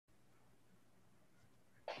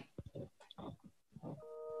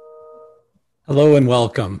Hello and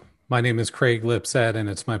welcome. My name is Craig Lipset, and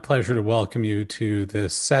it's my pleasure to welcome you to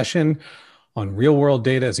this session on real-world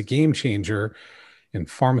data as a game changer in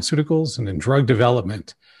pharmaceuticals and in drug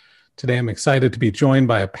development. Today, I'm excited to be joined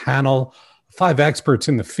by a panel of 5 experts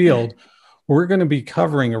in the field. We're going to be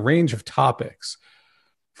covering a range of topics,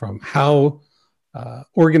 from how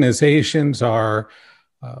organizations are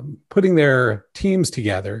putting their teams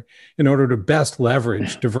together in order to best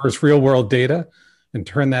leverage diverse real-world data and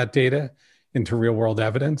turn that data into real-world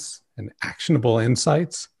evidence and actionable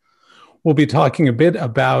insights. We'll be talking a bit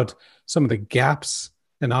about some of the gaps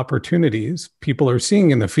and opportunities people are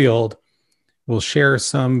seeing in the field. We'll share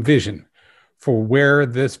some vision for where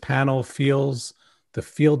this panel feels the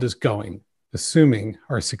field is going, assuming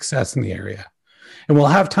our success in the area. And we'll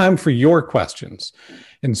have time for your questions.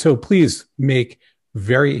 And so please make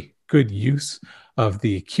very good use of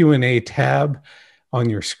the Q&A tab on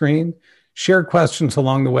your screen. Share questions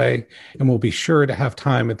along the way, and we'll be sure to have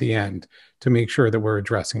time at the end to make sure that we're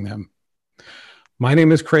addressing them. My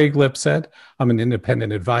name is Craig Lipset. I'm an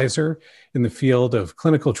independent advisor in the field of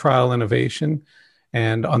clinical trial innovation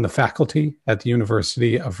and on the faculty at the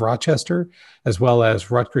University of Rochester, as well as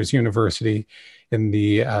Rutgers University in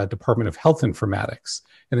the Department of Health Informatics.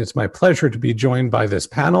 And it's my pleasure to be joined by this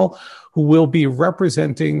panel who will be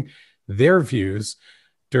representing their views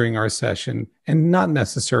during our session and not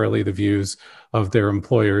necessarily the views of their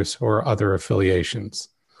employers or other affiliations.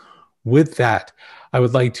 With that, I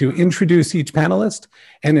would like to introduce each panelist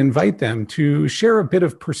and invite them to share a bit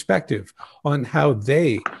of perspective on how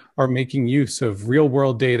they are making use of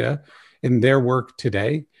real-world data in their work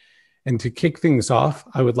today. And to kick things off,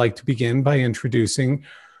 I would like to begin by introducing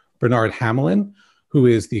Bernard Hamelin, who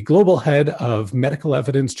is the Global Head of Medical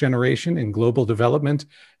Evidence Generation and Global Development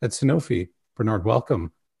at Sanofi. Bernard,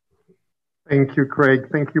 welcome. Thank you, Craig.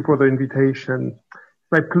 Thank you for the invitation.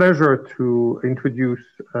 It's my pleasure to introduce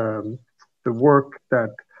the work that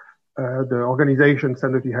the organization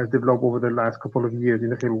Sanofi has developed over the last couple of years in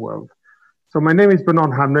the real world. So my name is Bernard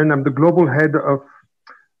Hamelin. I'm the Global Head of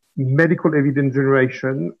Medical Evidence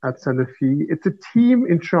Generation at Sanofi. It's a team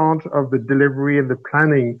in charge of the delivery and the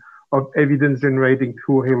planning of evidence generating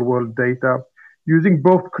through real-world data using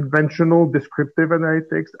both conventional descriptive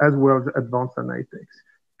analytics as well as advanced analytics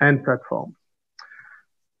and platforms.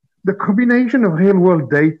 The combination of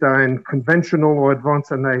real-world data and conventional or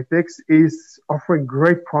advanced analytics is offering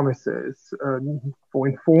great promises for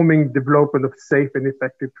informing development of safe and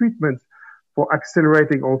effective treatments, for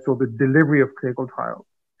accelerating also the delivery of clinical trials.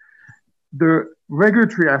 The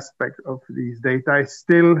regulatory aspect of these data is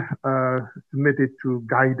still submitted to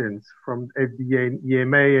guidance from FDA and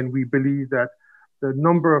EMA, and we believe that the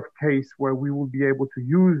number of cases where we will be able to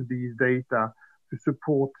use these data to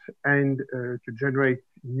support and to generate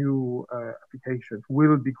new applications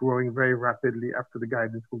will be growing very rapidly after the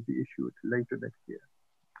guidance will be issued later next year.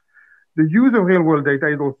 The use of real-world data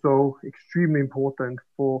is also extremely important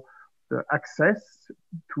for the access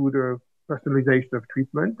to the personalization of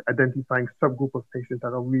treatment, identifying subgroup of patients that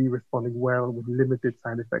are really responding well with limited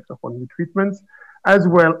side effects of our new treatments, as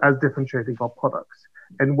well as differentiating our products.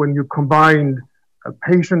 And when you combine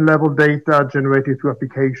patient-level data generated through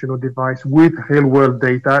application or device with real-world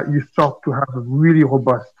data, you start to have a really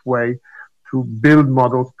robust way to build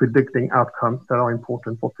models predicting outcomes that are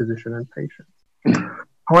important for physician and patients.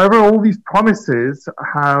 However, all these promises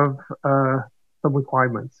have some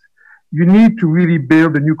requirements. You need to really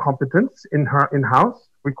build a new competence in-house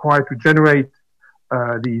required to generate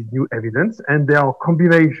these new evidence, and there are a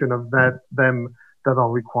combination of them that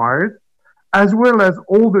are required, as well as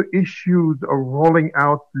all the issues of rolling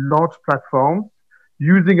out large platforms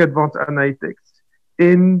using advanced analytics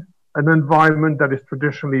in an environment that is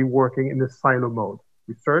traditionally working in a silo mode: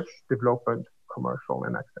 research, development, commercial,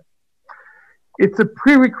 and access. It's a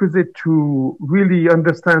prerequisite to really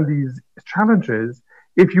understand these challenges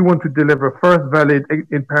if you want to deliver first valid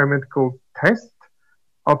empirical tests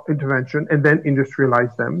of intervention and then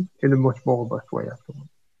industrialize them in a much more robust way afterwards.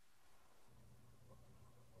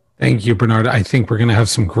 Thank you, Bernard. I think we're going to have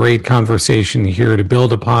some great conversation here to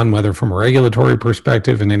build upon, whether from a regulatory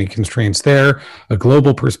perspective and any constraints there, a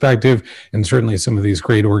global perspective, and certainly some of these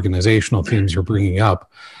great organizational themes you're bringing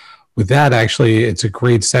up. With that, actually, it's a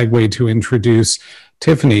great segue to introduce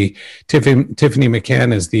Tiffany. Tiffany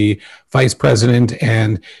McCann is the Vice President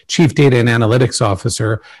and Chief Data and Analytics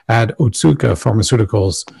Officer at Otsuka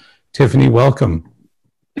Pharmaceuticals. Tiffany, welcome.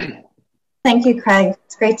 Thank you, Craig.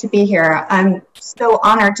 It's great to be here. I'm so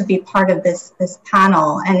honored to be part of this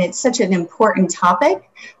panel, and it's such an important topic.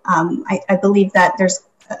 I believe that there's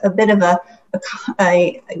a bit of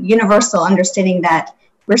a universal understanding that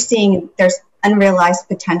we're seeing there's unrealized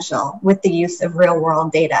potential with the use of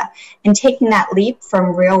real-world data. And taking that leap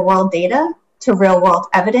from real-world data to real-world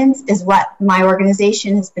evidence is what my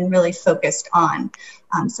organization has been really focused on.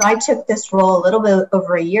 So I took this role a little bit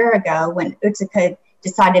over a year ago when Utica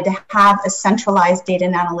decided to have a centralized data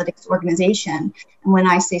and analytics organization. And when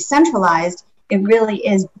I say centralized, it really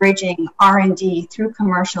is bridging R&D through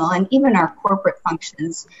commercial and even our corporate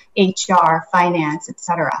functions, HR, finance, et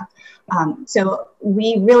cetera. So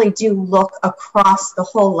we really do look across the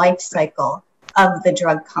whole life cycle of the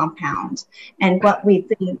drug compound. And what we've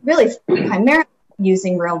been really primarily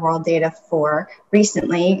using real-world data for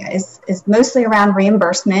recently is mostly around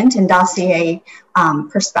reimbursement and dossier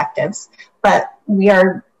perspectives. But we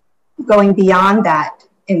are going beyond that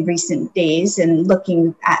in recent days and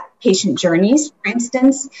looking at patient journeys, for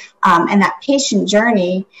instance, and that patient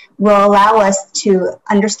journey will allow us to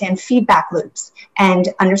understand feedback loops, and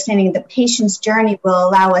understanding the patient's journey will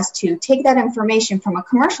allow us to take that information from a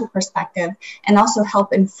commercial perspective and also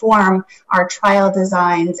help inform our trial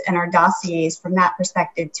designs and our dossiers from that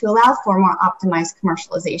perspective to allow for more optimized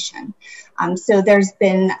commercialization. So there's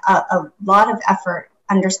been a lot of effort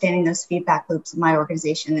understanding those feedback loops in my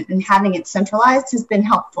organization, and having it centralized has been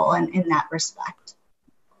helpful in that respect.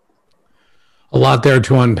 A lot there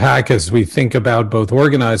to unpack as we think about both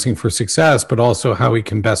organizing for success, but also how we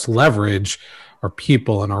can best leverage our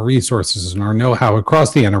people and our resources and our know-how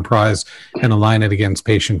across the enterprise and align it against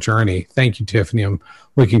patient journey. Thank you, Tiffany. I'm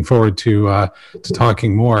looking forward to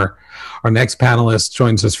talking more. Our next panelist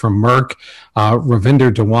joins us from Merck.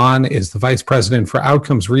 Ravinder Dewan is the Vice President for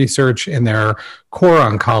Outcomes Research in their core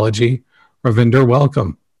oncology. Ravinder,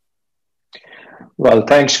 welcome. Well,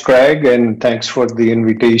 thanks, Craig, and thanks for the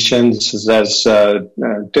invitation. As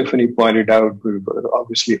Tiffany pointed out, we're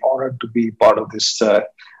obviously honored to be part of this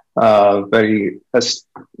very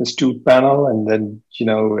astute panel. And then, you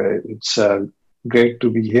know, it's great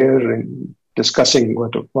to be here and discussing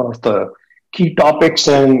one of the key topics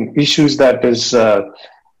and issues that is,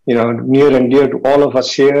 you know, near and dear to all of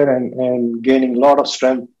us here, and gaining a lot of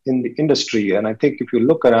strength in the industry. And I think if you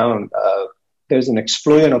look around, there's an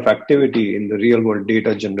explosion of activity in the real world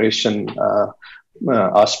data generation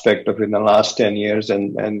aspect of it in the last 10 years,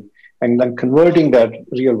 and then converting that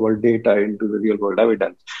real world data into the real world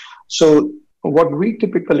evidence. So what we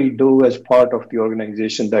typically do as part of the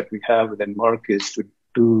organization that we have within Merck is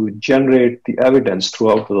to generate the evidence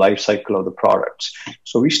throughout the life cycle of the products.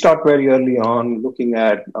 So we start very early on looking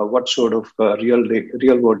at what sort of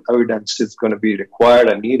real world evidence is going to be required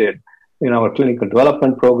and needed in our clinical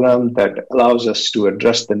development program that allows us to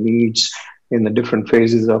address the needs in the different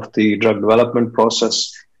phases of the drug development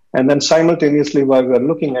process. And then simultaneously, while we're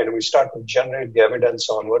looking at it, we start to generate the evidence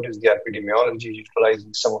on what is the epidemiology,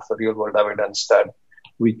 utilizing some of the real world evidence that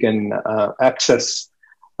we can access,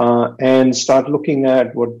 and start looking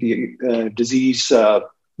at what the disease,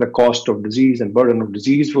 the cost of disease and burden of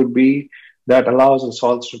disease would be. That allows us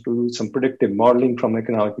also to do some predictive modeling from an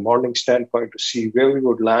economic modeling standpoint to see where we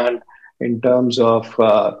would land in terms of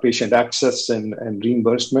patient access and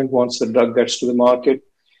reimbursement once the drug gets to the market.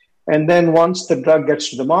 And then once the drug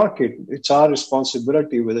gets to the market, it's our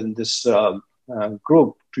responsibility within this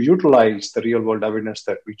group to utilize the real world evidence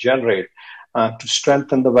that we generate to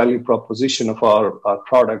strengthen the value proposition of our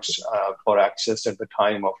products for access at the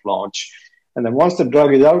time of launch. And then once the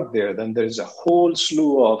drug is out there, then there's a whole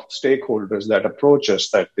slew of stakeholders that approach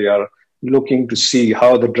us that they are looking to see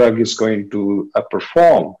how the drug is going to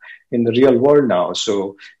perform in the real world now.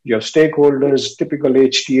 So you have stakeholders, typical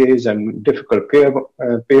HTAs and difficult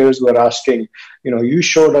payers were asking, you know, you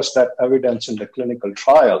showed us that evidence in the clinical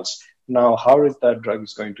trials. Now, how is that drug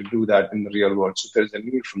is going to do that in the real world? So there's a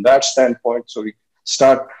need from that standpoint. So we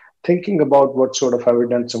start thinking about what sort of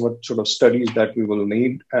evidence and what sort of studies that we will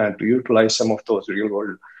need to utilize some of those real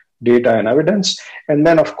world data and evidence. And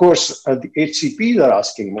then, of course, the HCPs are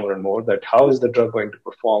asking more and more that how is the drug going to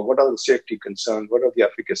perform? What are the safety concerns? What are the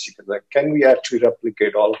efficacy concerns? Can we actually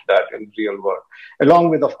replicate all of that in real world? Along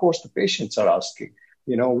with, of course, the patients are asking,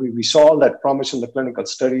 you know, we saw all that promise in the clinical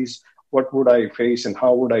studies. What would I face and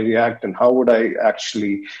how would I react and how would I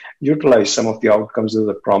actually utilize some of the outcomes that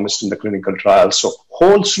are promised in the clinical trials? So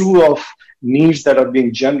whole slew of needs that are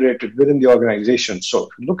being generated within the organization. So if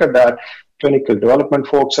you look at that, clinical development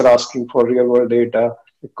folks are asking for real world data.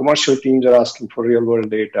 The commercial teams are asking for real world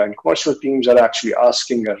data, and commercial teams are actually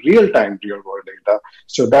asking a real-time real world data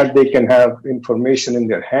so that they can have information in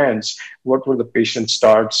their hands. What were the patient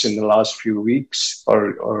starts in the last few weeks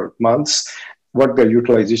or months? What their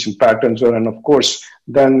utilization patterns were. And of course,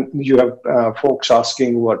 then you have folks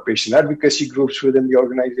asking what patient advocacy groups within the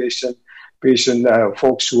organization,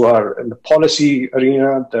 folks who are in the policy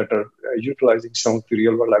arena that are utilizing some of the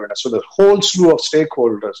real world evidence. So the whole slew of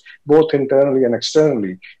stakeholders, both internally and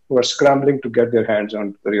externally, who are scrambling to get their hands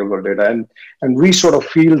on the real world data. And we sort of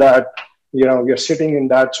feel that, we are sitting in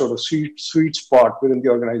that sort of sweet spot within the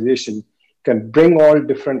organization, can bring all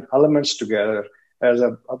different elements together. As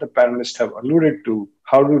other panelists have alluded to,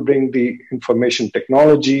 how do we bring the information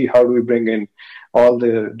technology? How do we bring in all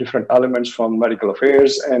the different elements from medical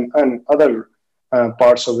affairs and other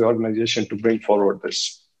parts of the organization to bring forward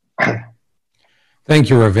this?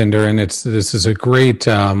 Thank you, Ravinder. And this is a great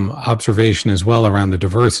observation as well around the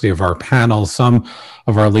diversity of our panel. Some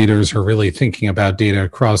of our leaders are really thinking about data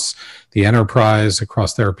across the enterprise,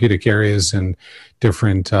 across therapeutic areas and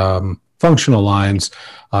different functional lines.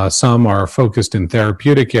 Some are focused in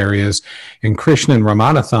therapeutic areas. And Krishnan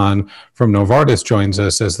Ramanathan from Novartis joins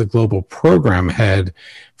us as the global program head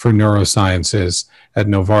for neurosciences at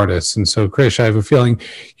Novartis. And so, Krish, I have a feeling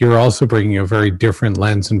you're also bringing a very different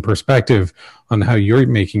lens and perspective on how you're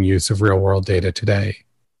making use of real-world data today.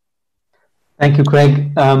 Thank you,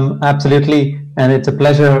 Craig. Absolutely. And it's a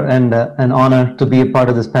pleasure and an honor to be a part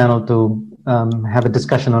of this panel to have a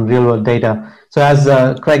discussion on real-world data. So as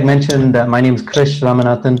Craig mentioned, my name is Krish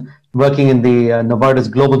Ramanathan, working in the Novartis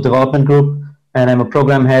Global Development Group, and I'm a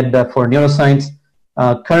program head for neuroscience.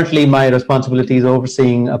 Currently, my responsibility is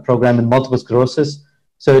overseeing a program in multiple sclerosis.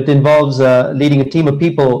 So it involves leading a team of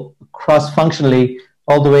people cross-functionally,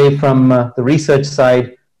 all the way from the research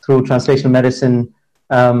side through translational medicine,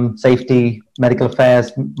 safety, medical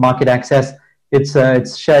affairs, market access. It's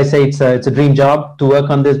a dream job to work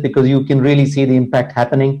on this because you can really see the impact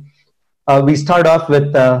happening. We start off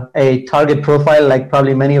with a target profile, like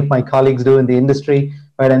probably many of my colleagues do in the industry,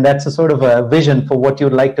 right? And that's a sort of a vision for what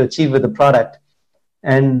you'd like to achieve with the product.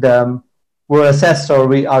 And we're assessed,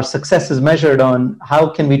 or our success is measured on how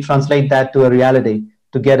can we translate that to a reality,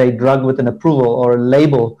 to get a drug with an approval or a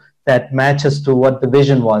label that matches to what the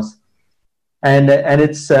vision was. And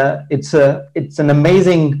it's an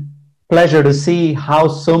amazing pleasure to see how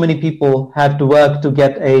so many people have to work to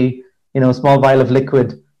get a small vial of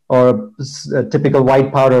liquid or a typical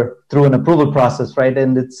white powder through an approval process, right?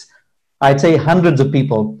 And I'd say hundreds of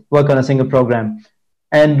people work on a single program.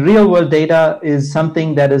 And real world data is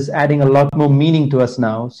something that is adding a lot more meaning to us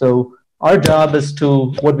now. So our job is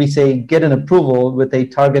to, what we say, get an approval with a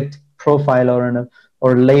target profile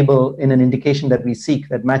or label in an indication that we seek,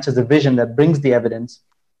 that matches the vision, that brings the evidence,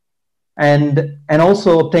 and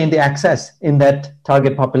also obtain the access in that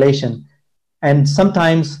target population. And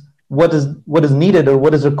sometimes what is needed or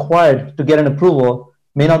what is required to get an approval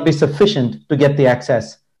may not be sufficient to get the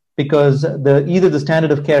access, because either the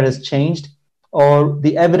standard of care has changed or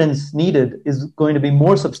the evidence needed is going to be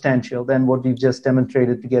more substantial than what we've just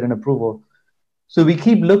demonstrated to get an approval. So we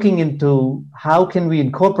keep looking into how can we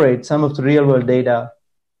incorporate some of the real world data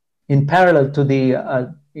in parallel to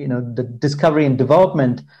the discovery and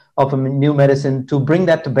development of a new medicine to bring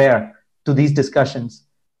that to bear to these discussions.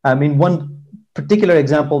 I mean, one particular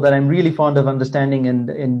example that I'm really fond of understanding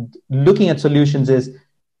and looking at solutions is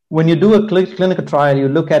when you do a clinical trial, you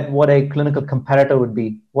look at what a clinical comparator would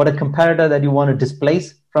be, what a comparator that you want to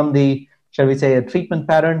displace from the, shall we say, a treatment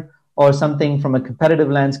pattern, or something from a competitive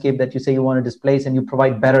landscape that you say you want to displace, and you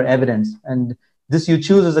provide better evidence. And this you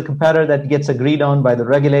choose as a comparator that gets agreed on by the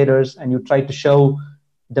regulators, and you try to show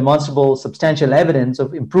demonstrable substantial evidence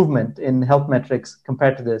of improvement in health metrics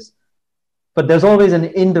compared to this. But there's always an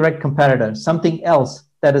indirect comparator, something else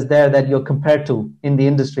that is there that you're compared to in the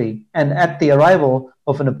industry. And at the arrival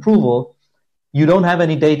of an approval, you don't have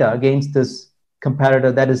any data against this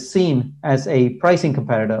comparator that is seen as a pricing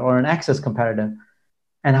comparator or an access comparator.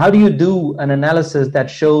 And how do you do an analysis that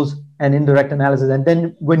shows an indirect analysis? And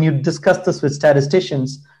then when you discuss this with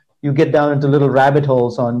statisticians, you get down into little rabbit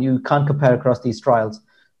holes on you can't compare across these trials.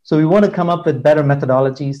 So we want to come up with better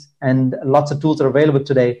methodologies, and lots of tools are available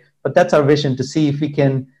today, but that's our vision, to see if we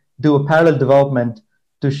can do a parallel development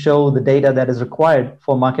to show the data that is required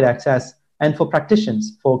for market access and for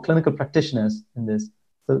practitioners, for clinical practitioners in this.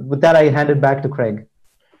 So with that, I hand it back to Craig.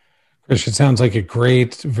 Krish, it sounds like a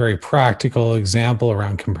great, very practical example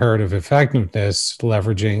around comparative effectiveness,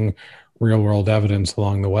 leveraging real-world evidence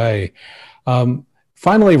along the way.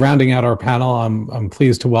 Finally, rounding out our panel, I'm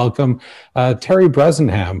pleased to welcome Terry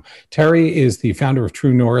Bresenham. Terry is the founder of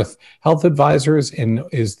True North Health Advisors and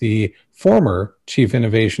is the former Chief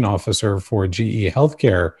Innovation Officer for GE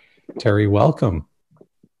Healthcare. Terry, welcome.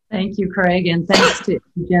 Thank you, Craig, and thanks to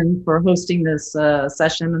Jen for hosting this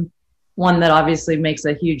session, one that obviously makes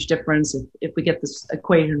a huge difference if we get this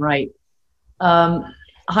equation right.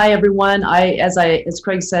 Hi, everyone. As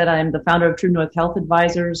Craig said, I'm the founder of True North Health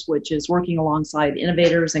Advisors, which is working alongside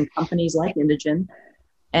innovators and companies like Indigen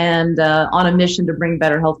and on a mission to bring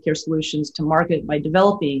better healthcare solutions to market by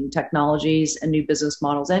developing technologies and new business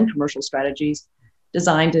models and commercial strategies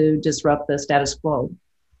designed to disrupt the status quo.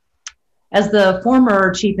 As the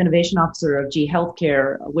former Chief Innovation Officer of G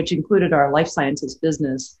Healthcare, which included our life sciences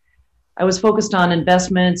business, I was focused on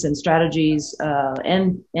investments and strategies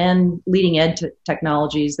and leading edge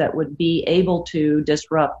technologies that would be able to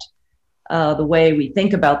disrupt the way we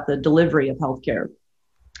think about the delivery of healthcare.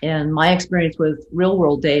 And my experience with real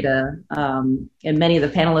world data, and many of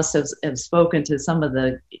the panelists have spoken to some of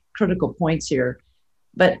the critical points here,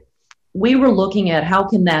 but we were looking at how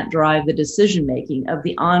can that drive the decision making of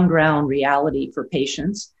the on ground reality for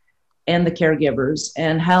patients and the caregivers,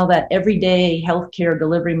 and how that everyday healthcare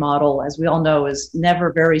delivery model, as we all know, is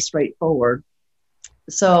never very straightforward.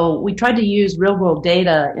 So we tried to use real world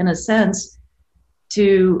data in a sense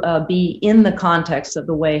to be in the context of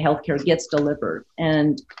the way healthcare gets delivered,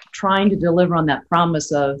 and trying to deliver on that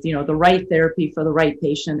promise of, you know, the right therapy for the right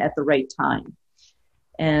patient at the right time.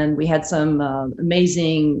 And we had some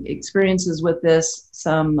amazing experiences with this,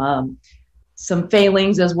 some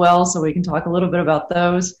failings as well, so we can talk a little bit about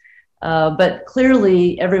those. But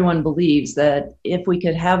clearly, everyone believes that if we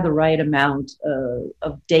could have the right amount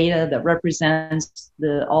of data that represents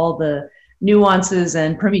all the nuances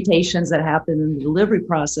and permutations that happen in the delivery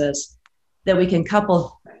process, that we can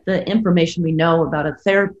couple the information we know about a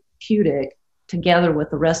therapeutic together with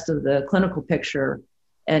the rest of the clinical picture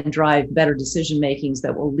and drive better decision makings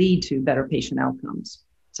that will lead to better patient outcomes.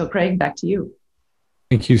 So Craig, back to you.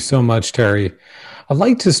 Thank you so much, Terry. I'd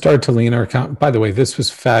like to start to lean our account. By the way, this was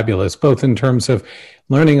fabulous, both in terms of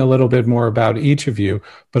learning a little bit more about each of you,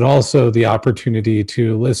 but also the opportunity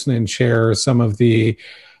to listen and share some of the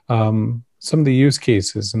use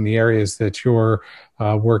cases and the areas that you're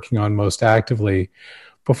working on most actively.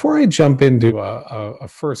 Before I jump into a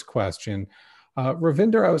first question,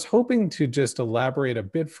 Ravinder, I was hoping to just elaborate a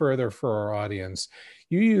bit further for our audience.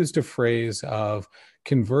 You used a phrase of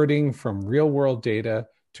converting from real-world data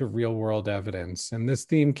to real-world evidence, and this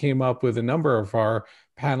theme came up with a number of our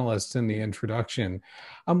panelists in the introduction.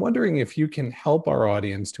 I'm wondering if you can help our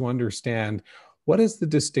audience to understand what is the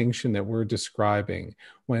distinction that we're describing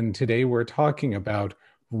when today we're talking about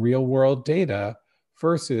real-world data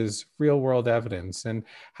versus real-world evidence, and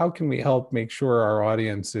how can we help make sure our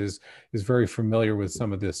audience is very familiar with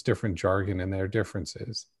some of this different jargon and their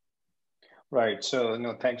differences? Right. So,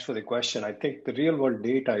 no, thanks for the question. I think the real-world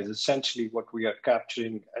data is essentially what we are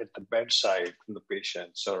capturing at the bedside from the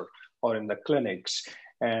patients or in the clinics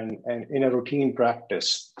and in a routine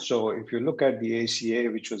practice. So if you look at the ACA,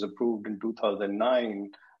 which was approved in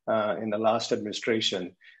 2009 in the last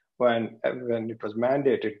administration, when it was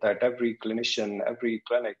mandated that every clinician, every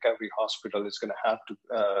clinic, every hospital is going to have to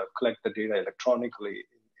collect the data electronically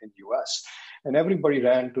in US, and everybody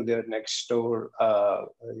ran to their next door,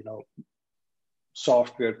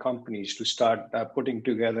 software companies to start putting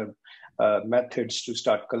together methods to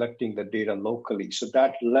start collecting the data locally. So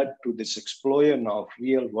that led to this explosion of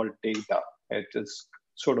real world data. It is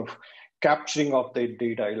sort of capturing of the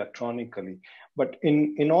data electronically. But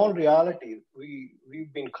in all reality,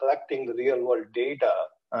 we've been collecting the real world data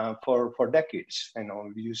for decades. You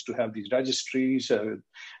know, we used to have these registries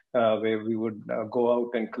where we would go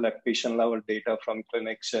out and collect patient level data from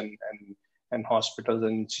clinics and hospitals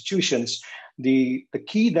and institutions. The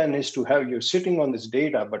key then is to have, you're sitting on this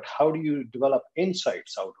data, but how do you develop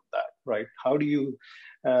insights out of that, right? How do you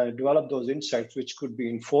develop those insights, which could be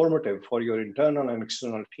informative for your internal and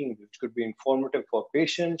external teams, which could be informative for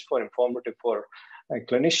patients, informative for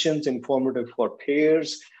clinicians, informative for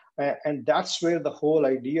payers. And that's where the whole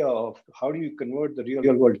idea of how do you convert the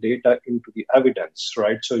real world data into the evidence,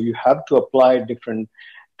 right? So you have to apply different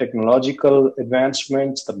technological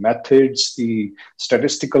advancements, the methods, the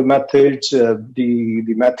statistical methods, the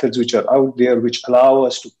methods which are out there, which allow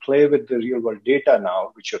us to play with the real world data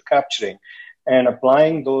now, which you're capturing, and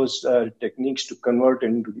applying those techniques to convert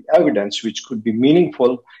into the evidence, which could be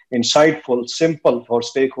meaningful, insightful, simple for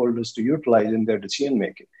stakeholders to utilize in their decision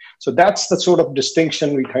making. So that's the sort of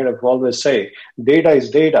distinction we kind of always say. Data is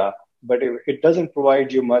data, but it doesn't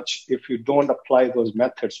provide you much if you don't apply those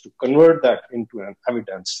methods to convert that into an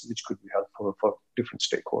evidence, which could be helpful for different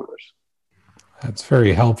stakeholders. That's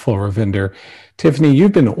very helpful, Ravinder. Tiffany,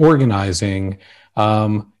 you've been organizing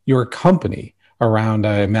your company around,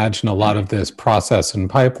 I imagine, a lot of this process and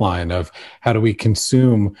pipeline of how do we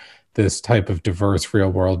consume this type of diverse real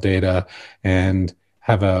world data and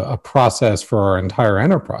have a process for our entire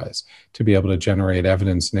enterprise to be able to generate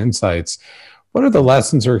evidence and insights. What are the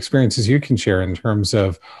lessons or experiences you can share in terms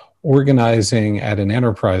of organizing at an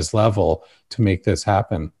enterprise level to make this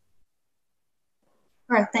happen?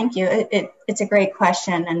 Sure, thank you. It's a great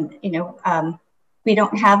question, and we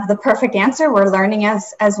don't have the perfect answer. We're learning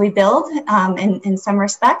as we build in some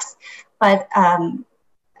respects, but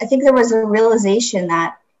I think there was a realization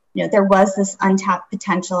that there was this untapped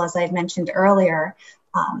potential, as I had mentioned earlier,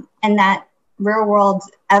 and that real-world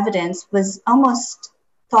evidence was almost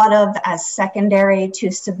thought of as secondary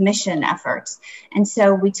to submission efforts. And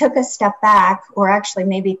so we took a step back, or actually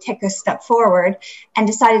maybe take a step forward, and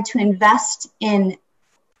decided to invest in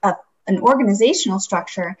an organizational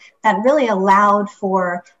structure that really allowed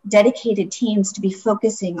for dedicated teams to be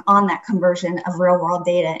focusing on that conversion of real-world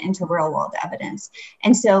data into real-world evidence.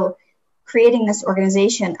 And so creating this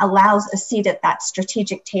organization allows a seat at that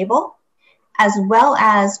strategic table, as well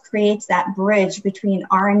as creates that bridge between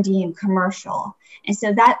R&D and commercial. And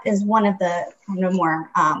so that is one of the more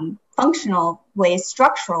functional ways,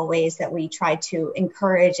 structural ways that we try to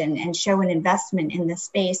encourage and show an investment in this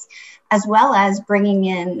space, as well as bringing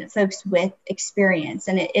in folks with experience.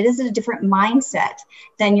 And it is a different mindset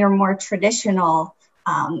than your more traditional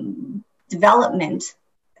development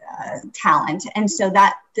talent. And so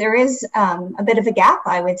that there is a bit of a gap,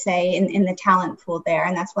 I would say, in the talent pool there.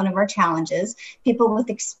 And that's one of our challenges. People with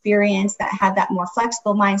experience that have that more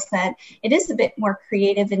flexible mindset. It is a bit more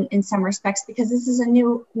creative in some respects because this is a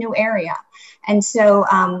new area. And so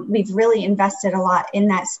we've really invested a lot in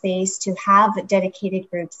that space to have dedicated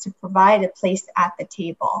groups to provide a place at the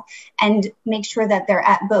table and make sure that they're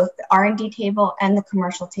at both the R&D table and the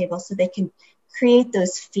commercial table so they can create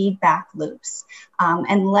those feedback loops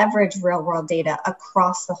and leverage real-world data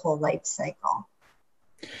across the whole life cycle.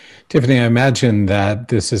 Tiffany, I imagine that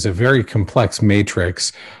this is a very complex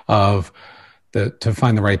matrix of to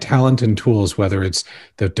find the right talent and tools, whether it's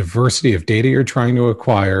the diversity of data you're trying to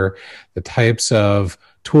acquire, the types of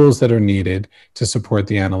tools that are needed to support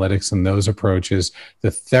the analytics and those approaches,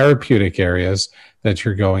 the therapeutic areas that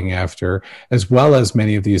you're going after, as well as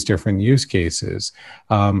many of these different use cases.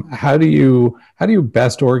 How do you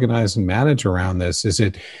best organize and manage around this? Is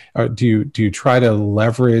it do you try to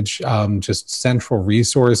leverage just central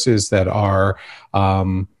resources that are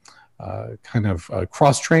kind of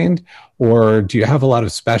cross-trained, or do you have a lot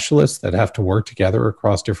of specialists that have to work together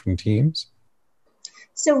across different teams?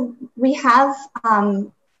 So we have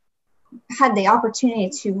had the opportunity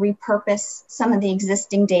to repurpose some of the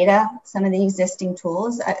existing data, some of the existing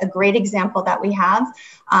tools. A great example that we have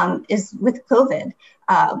is with COVID.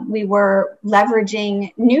 We were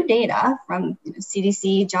leveraging new data from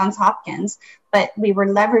CDC, Johns Hopkins, but we were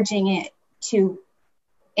leveraging it to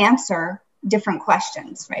answer different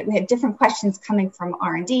questions, right? We had different questions coming from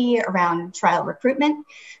R&D around trial recruitment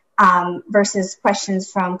versus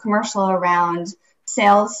questions from commercial around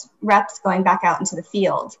sales reps going back out into the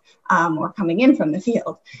field or coming in from the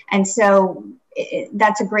field. And so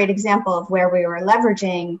that's a great example of where we were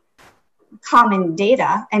leveraging common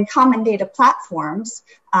data and common data platforms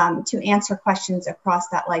to answer questions across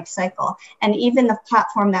that life cycle. And even the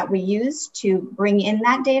platform that we used to bring in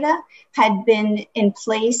that data had been in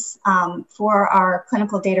place for our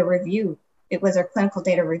clinical data review. It was our clinical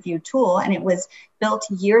data review tool, and it was built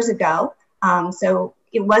years ago. So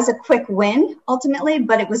it was a quick win ultimately,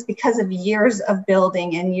 but it was because of years of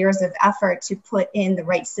building and years of effort to put in the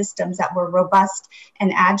right systems that were robust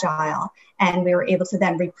and agile. And we were able to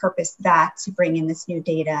then repurpose that to bring in this new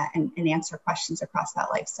data and answer questions across that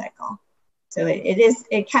life cycle. So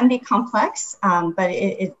it can be complex, but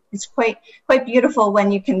it's quite beautiful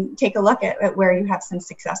when you can take a look at where you have some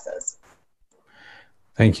successes.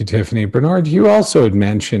 Thank you, Tiffany. Bernard, you also had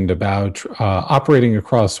mentioned about operating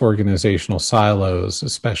across organizational silos,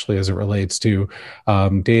 especially as it relates to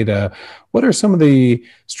data. What are some of the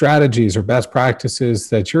strategies or best practices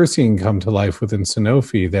that you're seeing come to life within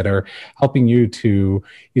Sanofi that are helping you to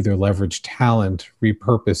either leverage talent,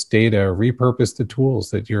 repurpose data, repurpose the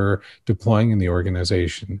tools that you're deploying in the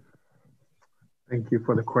organization? Thank you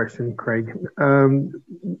for the question, Craig.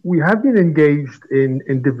 We have been engaged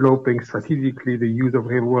in developing strategically the use of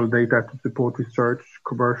real-world data to support research,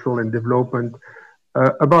 commercial, and development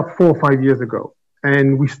about 4 or 5 years ago.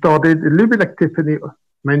 And we started, a little bit like Tiffany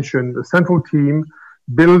mentioned, a central team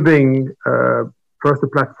building first a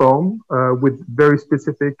platform with very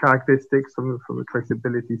specific characteristics from a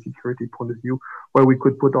traceability, security point of view, where we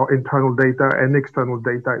could put our internal data and external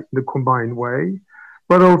data in a combined way,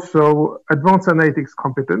 but also advanced analytics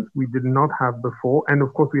competence we did not have before. And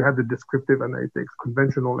of course, we had the descriptive analytics,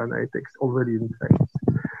 conventional analytics already in place.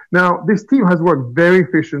 Now, this team has worked very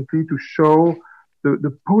efficiently to show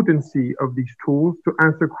the potency of these tools to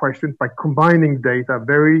answer questions by combining data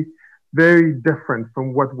very, very different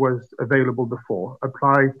from what was available before,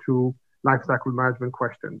 applied to lifecycle management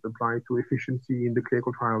questions, apply to efficiency in the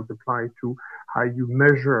clinical trials, apply to how you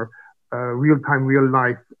measure real-time,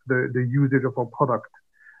 real-life, the usage of our product.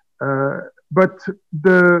 But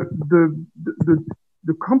the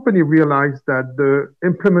company realized that the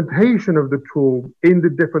implementation of the tool in the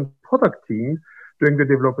different product teams during the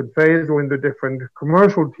development phase or in the different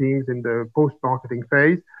commercial teams in the post-marketing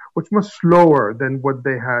phase was much slower than what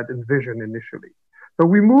they had envisioned initially. So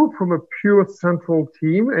we moved from a pure central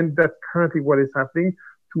team, and that's currently what is happening,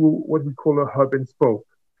 to what we call a hub and spoke.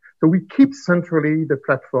 So we keep centrally the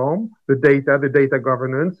platform, the data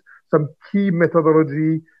governance, some key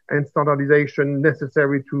methodology and standardization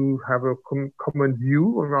necessary to have a common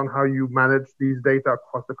view around how you manage these data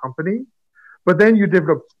across the company. But then you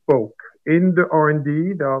develop spoke. In the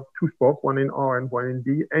R&D, there are two spoke, one in R and one in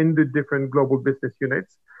D, and the different global business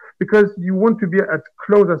units, because you want to be as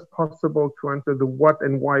close as possible to answer the what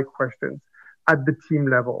and why questions at the team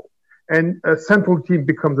level. And a central team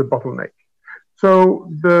becomes a bottleneck. So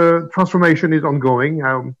the transformation is ongoing.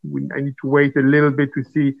 I need to wait a little bit to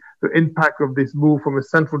see the impact of this move from a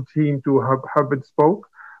central team to a hub and spoke.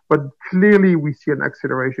 But clearly, we see an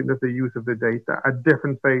acceleration of the use of the data at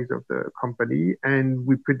different phases of the company, and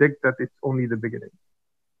we predict that it's only the beginning.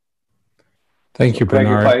 Thank you,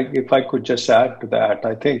 Bernard. Greg, if I could just add to that,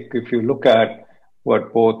 I think if you look at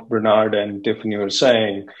what both Bernard and Tiffany were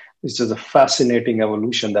saying, this is a fascinating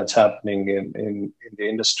evolution that's happening in the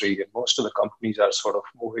industry, and most of the companies are sort of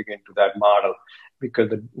moving into that model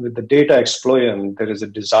because with the data explosion, there is a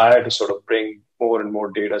desire to sort of bring more and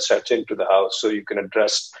more data sets into the house so you can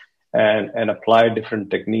address and apply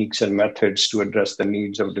different techniques and methods to address the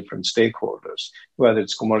needs of different stakeholders, whether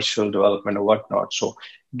it's commercial development or whatnot. So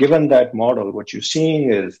given that model, what you're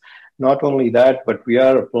seeing is not only that, but we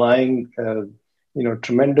are applying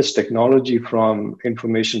tremendous technology from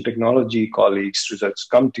information technology colleagues to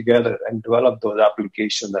just come together and develop those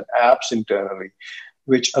applications and apps internally,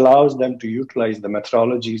 which allows them to utilize the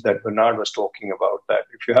methodologies that Bernard was talking about, that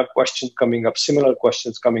if you have questions coming up, similar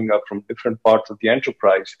questions coming up from different parts of the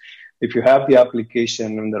enterprise, if you have the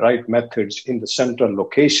application and the right methods in the central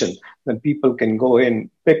location, then people can go in,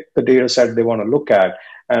 pick the data set they want to look at,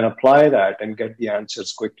 and apply that and get the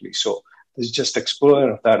answers quickly. So there's just explosion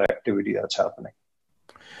of that activity that's happening.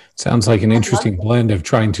 Sounds like an interesting blend of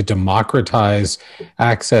trying to democratize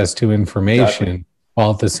access to information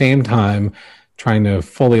while at the same time trying to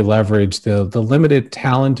fully leverage the limited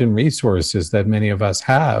talent and resources that many of us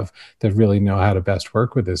have that really know how to best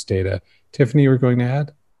work with this data. Tiffany, you were going to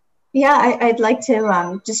add? Yeah, I'd like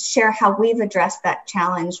to just share how we've addressed that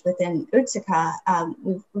challenge within Otsuka.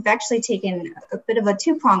 We've actually taken a bit of a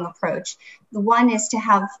two-prong approach. The one is to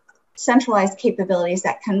have centralized capabilities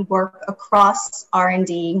that can work across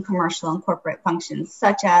R&D and commercial and corporate functions,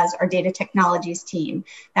 such as our data technologies team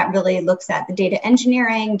that really looks at the data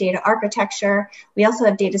engineering, data architecture. We also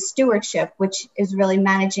have data stewardship, which is really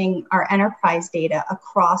managing our enterprise data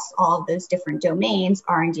across all of those different domains,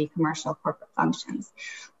 R&D, commercial, corporate functions.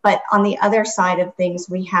 But on the other side of things,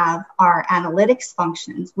 we have our analytics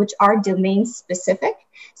functions, which are domain specific.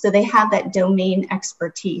 So they have that domain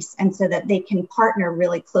expertise, and so that they can partner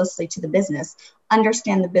really closely to the business,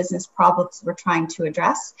 understand the business problems we're trying to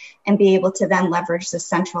address, and be able to then leverage the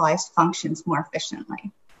centralized functions more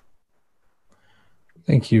efficiently.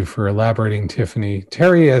 Thank you for elaborating, Tiffany.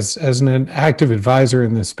 Terry, as an active advisor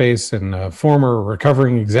in this space and a former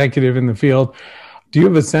recovering executive in the field, do you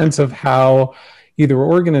have a sense of how either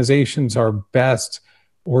organizations are best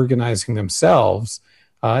organizing themselves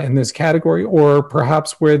in this category, or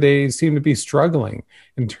perhaps where they seem to be struggling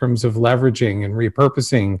in terms of leveraging and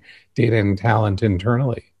repurposing data and talent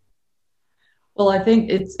internally? Well, I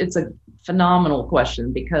think it's a phenomenal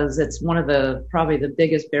question, because it's one of probably the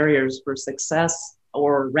biggest barriers for success,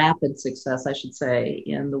 or rapid success, I should say,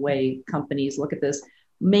 in the way companies look at this.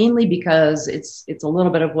 Mainly because it's a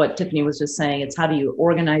little bit of what Tiffany was just saying. It's how do you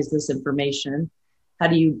organize this information?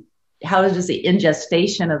 How does the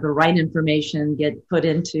ingestion of the right information get put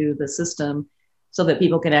into the system so that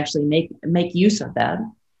people can actually make use of that?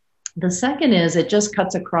 The second is it just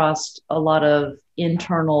cuts across a lot of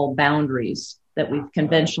internal boundaries that we've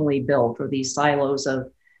conventionally built, or these silos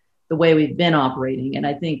of the way we've been operating. And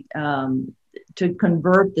I think to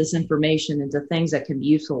convert this information into things that can be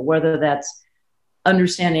useful, whether that's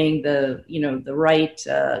understanding the right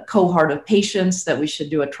cohort of patients that we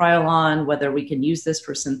should do a trial on, whether we can use this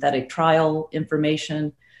for synthetic trial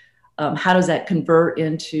information. How does that convert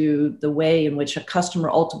into the way in which a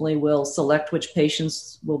customer ultimately will select which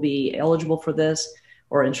patients will be eligible for this,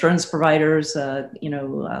 or insurance providers,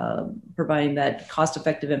 providing that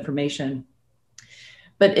cost-effective information.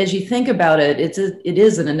 But as you think about it, it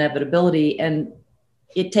is an inevitability, and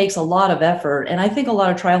it takes a lot of effort. And I think a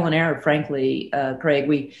lot of trial and error, frankly, Craig.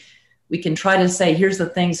 We can try to say, here's the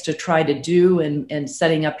things to try to do, and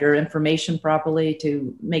setting up your information properly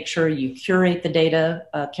to make sure you curate the data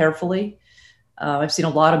carefully. I've seen a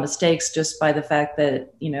lot of mistakes just by the fact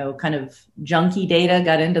that, kind of junky data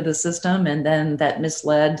got into the system, and then that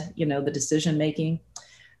misled, the decision making.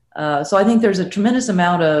 So I think there's a tremendous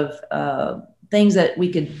amount of things that we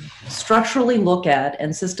could structurally look at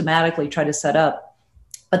and systematically try to set up.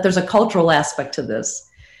 But there's a cultural aspect to this,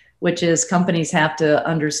 which is companies have to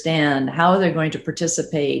understand how they're going to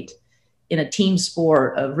participate in a team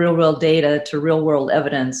sport of real world data to real world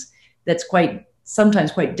evidence that's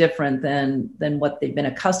sometimes quite different than what they've been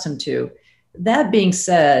accustomed to. That being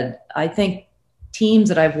said, I think teams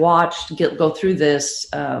that I've watched go through this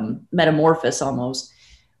metamorphosis almost,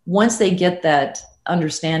 once they get that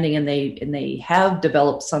understanding and they have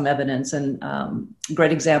developed some evidence, and a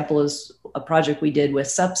great example is a project we did with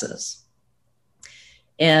sepsis.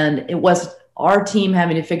 And it was our team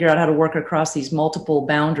having to figure out how to work across these multiple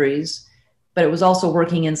boundaries, but it was also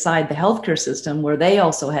working inside the healthcare system where they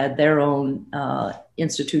also had their own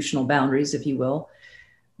institutional boundaries, if you will.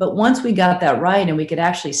 But once we got that right and we could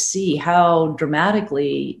actually see how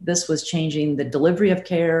dramatically this was changing the delivery of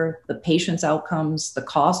care, the patient's outcomes, the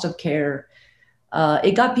cost of care,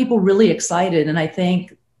 it got people really excited. And I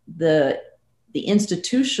think the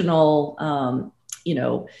institutional,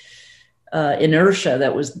 inertia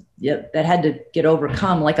that had to get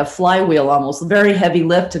overcome, like a flywheel, almost very heavy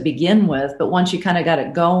lift to begin with. But once you kind of got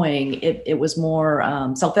it going, it was more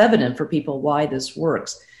self-evident for people why this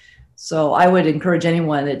works. So I would encourage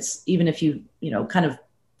anyone that's, even if you kind of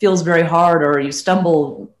feels very hard or you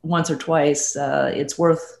stumble once or twice, it's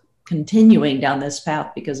worth continuing down this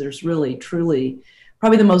path, because there's really, truly,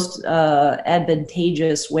 probably the most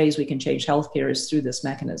advantageous ways we can change healthcare is through this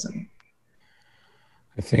mechanism.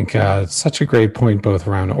 I think it's such a great point, both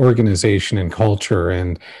around organization and culture,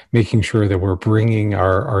 and making sure that we're bringing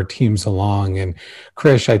our teams along. And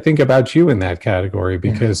Krish, I think about you in that category,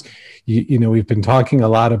 because we've been talking a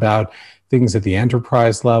lot about things at the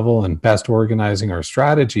enterprise level and best organizing our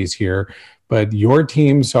strategies here, but your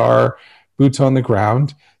teams are boots on the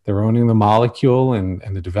ground. They're owning the molecule and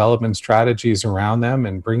the development strategies around them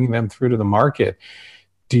and bringing them through to the market.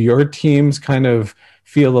 Do your teams kind of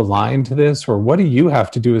feel aligned to this, or what do you have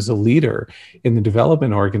to do as a leader in the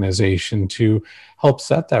development organization to help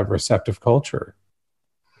set that receptive culture?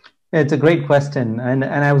 It's a great question. And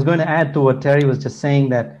I was going to add to what Terry was just saying,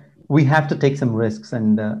 that we have to take some risks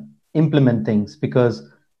and implement things, because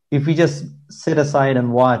if we just sit aside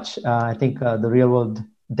and watch, I think the real world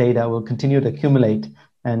data will continue to accumulate,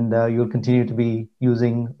 and you'll continue to be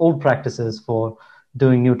using old practices for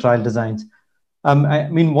doing new trial designs.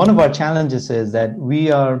 One of our challenges is that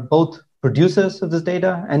we are both producers of this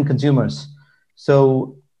data and consumers.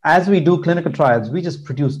 So as we do clinical trials, we just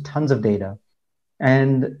produce tons of data.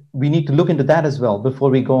 And we need to look into that as well before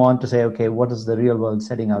we go on to say, okay, what is the real world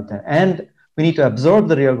setting out there? And we need to absorb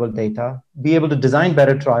the real world data, be able to design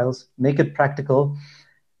better trials, make it practical,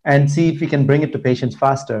 and see if we can bring it to patients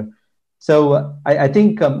faster. So I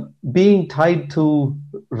think being tied to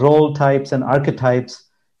role types and archetypes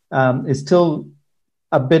is still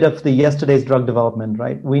a bit of the yesterday's drug development,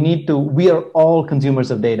 right? We are all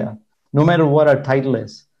consumers of data, no matter what our title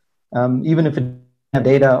is, even if it has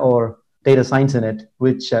data or data science in it,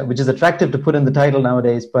 which is attractive to put in the title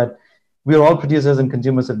nowadays, but we are all producers and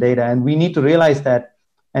consumers of data, and we need to realize that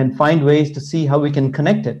and find ways to see how we can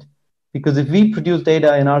connect it. Because if we produce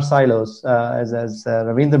data in our silos, as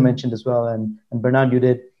Ravindra mentioned as well, and Bernard, you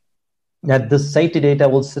did, that the safety data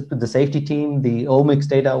will sit with the safety team, the omics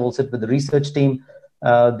data will sit with the research team,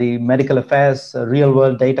 the medical affairs, real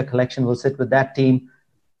world data collection will sit with that team,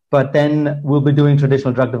 but then we'll be doing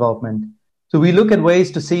traditional drug development. So we look at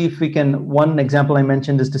ways to see if we can, one example I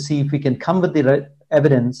mentioned is to see if we can come with the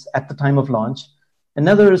evidence at the time of launch.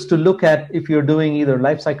 Another is to look at if you're doing either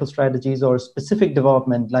life cycle strategies or specific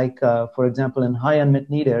development, like, for example, in high unmet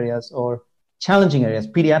need areas or challenging areas,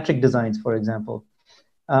 pediatric designs, for example.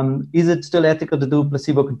 Is it still ethical to do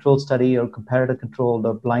placebo-controlled study or comparator-controlled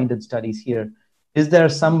or blinded studies here? Is there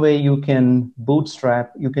some way you can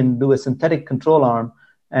bootstrap, you can do a synthetic control arm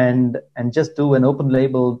and just do an open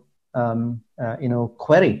label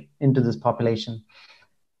query into this population?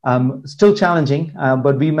 Still challenging,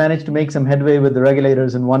 but we managed to make some headway with the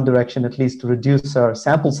regulators in one direction, at least to reduce our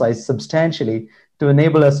sample size substantially to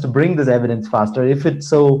enable us to bring this evidence faster if it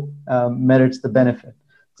so merits the benefit.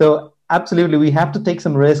 So absolutely, we have to take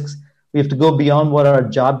some risks. We have to go beyond what our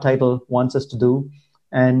job title wants us to do.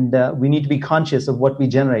 And we need to be conscious of what we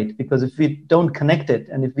generate, because if we don't connect it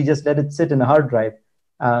and if we just let it sit in a hard drive,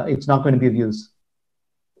 it's not going to be of use.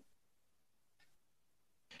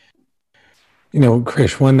 You know,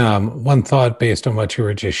 Krish, one thought based on what you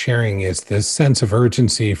were just sharing is this sense of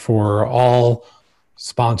urgency for all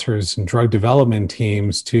sponsors and drug development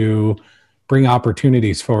teams to bring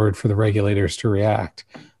opportunities forward for the regulators to react.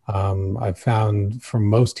 I've found from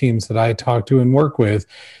most teams that I talk to and work with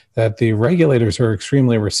that the regulators are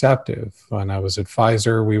extremely receptive. When I was at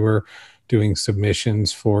Pfizer, we were doing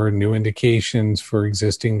submissions for new indications for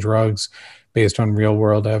existing drugs based on real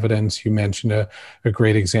world evidence. You mentioned a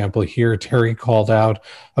great example here. Terry called out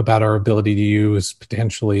about our ability to use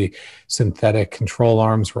potentially synthetic control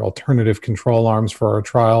arms or alternative control arms for our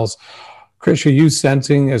trials. Krish, are you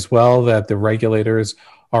sensing as well that the regulators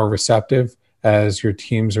are receptive as your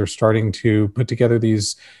teams are starting to put together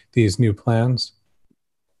these new plans?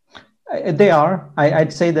 They are.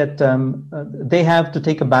 I'd say that they have to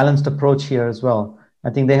take a balanced approach here as well. I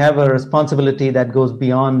think they have a responsibility that goes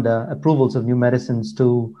beyond approvals of new medicines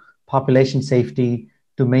to population safety,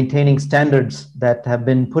 to maintaining standards that have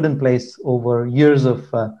been put in place over years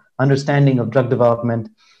of understanding of drug development.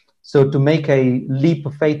 So to make a leap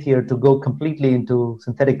of faith here to go completely into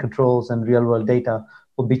synthetic controls and real world data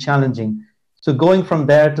will be challenging. So going from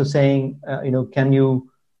there to saying, can you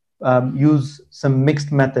use some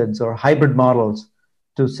mixed methods or hybrid models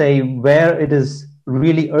to say where it is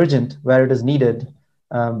really urgent, where it is needed,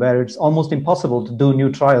 where it's almost impossible to do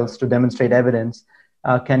new trials to demonstrate evidence,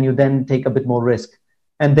 can you then take a bit more risk?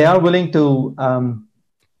 And they are willing to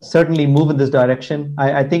certainly move in this direction.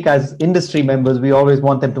 I think as industry members, we always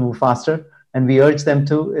want them to move faster, and we urge them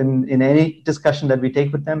to in any discussion that we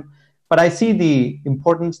take with them. But I see the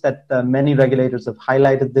importance that many regulators have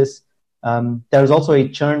highlighted this. There's also a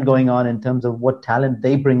churn going on in terms of what talent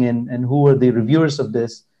they bring in and who are the reviewers of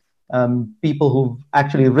this. People who've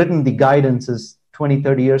actually written the guidances 20,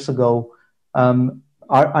 30 years ago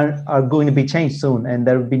are going to be changed soon, and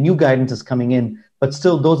there will be new guidances coming in, but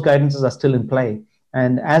still those guidances are still in play.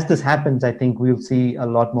 And as this happens, I think we'll see a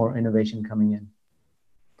lot more innovation coming in.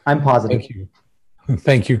 I'm positive. Thank you.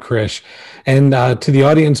 Thank you, Krish. And to the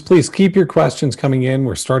audience, please keep your questions coming in.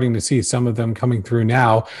 We're starting to see some of them coming through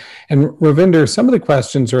now. And Ravinder, some of the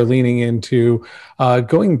questions are leaning into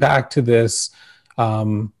going back to this,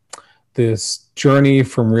 this journey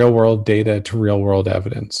from real world data to real world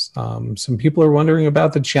evidence. Some people are wondering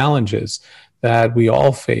about the challenges that we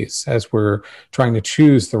all face as we're trying to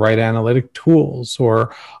choose the right analytic tools,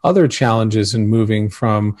 or other challenges in moving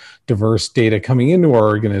from diverse data coming into our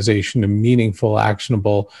organization to meaningful,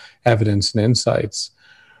 actionable evidence and insights.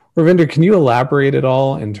 Ravinder, can you elaborate at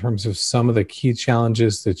all in terms of some of the key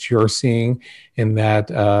challenges that you're seeing in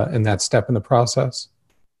that step in the process?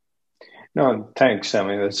 No, thanks. I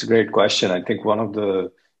mean, that's a great question. I think one of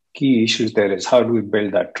the key issues there is how do we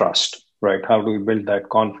build that trust? Right? How do we build that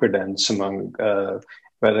confidence among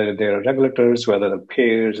whether they're regulators, whether the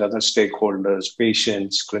payers, other stakeholders,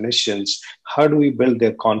 patients, clinicians? How do we build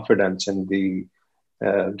their confidence in the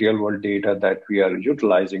real world data that we are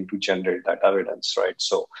utilizing to generate that evidence, right?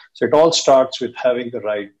 So it all starts with having the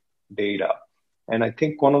right data. And I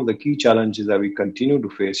think one of the key challenges that we continue to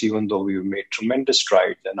face, even though we've made tremendous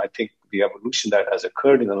strides, and I think the evolution that has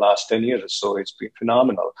occurred in the last 10 years or so, it's been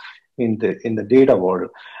phenomenal in the data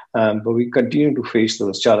world. But we continue to face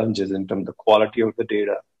those challenges in terms of the quality of the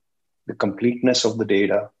data, the completeness of the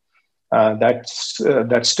data. That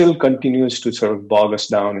still continues to sort of bog us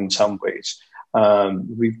down in some ways.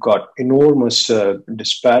 We've got enormous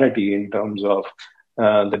disparity in terms of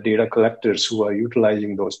the data collectors who are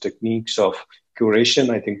utilizing those techniques of curation.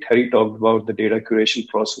 I think Terry talked about the data curation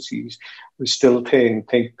processes. We still think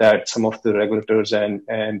that some of the regulators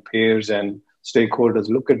and payers and stakeholders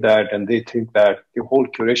look at that and they think that the whole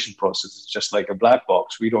curation process is just like a black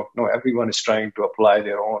box. We don't know. Everyone is trying to apply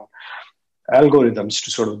their own algorithms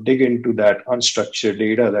to sort of dig into that unstructured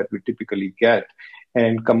data that we typically get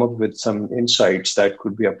and come up with some insights that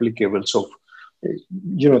could be applicable. So,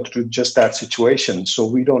 to just that situation. So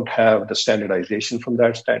we don't have the standardization from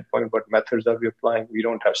that standpoint. What methods are we applying? We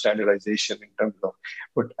don't have standardization in terms of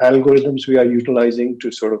what algorithms we are utilizing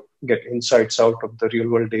to sort of get insights out of the real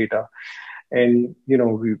world data. And,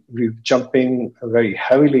 we're jumping very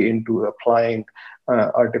heavily into applying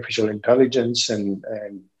artificial intelligence and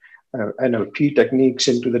NLP techniques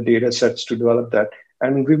into the data sets to develop that.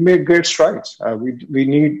 And we've made great strides. We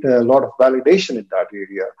need a lot of validation in that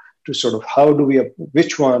area to sort of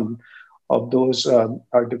which one of those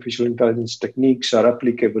artificial intelligence techniques are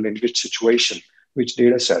applicable in which situation. which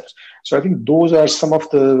data sets. So I think those are some of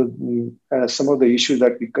the issues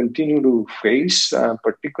that we continue to face,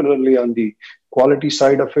 particularly on the quality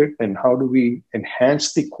side of it, and how do we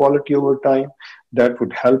enhance the quality over time. That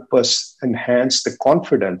would help us enhance the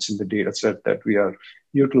confidence in the data set that we are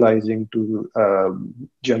utilizing to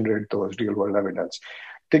generate those real world evidence.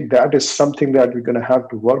 I think that is something that we're going to have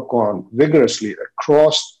to work on vigorously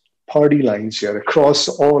across party lines here, across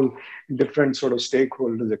all different sort of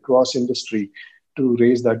stakeholders, across industry, to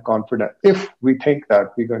raise that confidence. If we think that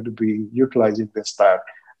we're going to be utilizing this data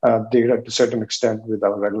to a certain extent with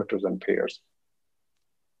our regulators and payers.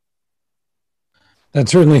 That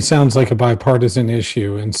certainly sounds like a bipartisan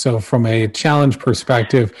issue. And so from a challenge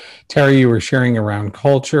perspective, Terry, you were sharing around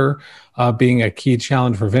culture being a key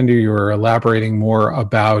challenge for vendor. You were elaborating more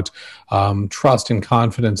about trust and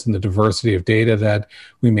confidence in the diversity of data that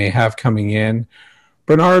we may have coming in.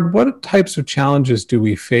 Bernard, what types of challenges do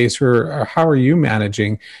we face, or how are you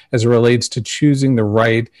managing as it relates to choosing the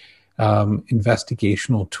right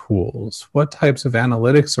investigational tools? What types of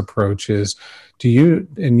analytics approaches do you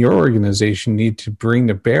and your organization need to bring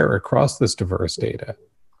to bear across this diverse data?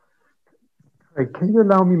 Can you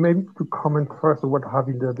allow me maybe to comment first on what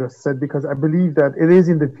Javier just said, because I believe that it is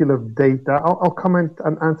in the field of data. I'll comment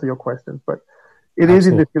and answer your questions, but it Absolutely. Is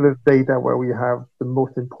in the field of data where we have the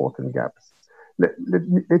most important gaps. Let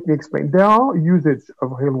me explain. There are usage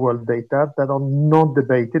of real-world data that are not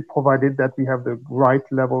debated, provided that we have the right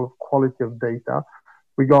level of quality of data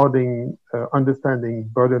regarding understanding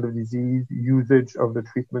burden of disease, usage of the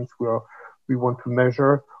treatments we want to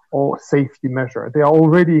measure, or safety measure. They are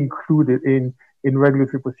already included in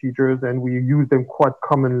regulatory procedures, and we use them quite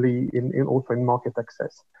commonly also in market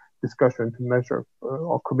access discussion to measure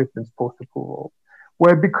our commitments post-approval.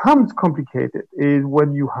 Where it becomes complicated is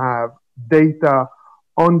when you have data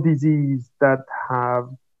on disease that are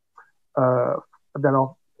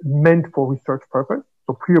meant for research purpose,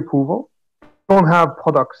 so pre-approval, don't have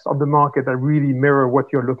products on the market that really mirror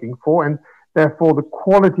what you're looking for, and therefore the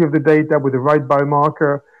quality of the data with the right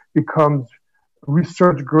biomarker becomes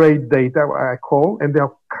research grade data, I call, and they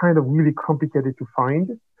are kind of really complicated to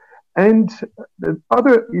find. And the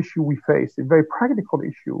other issue we face, a very practical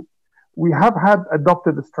issue, we have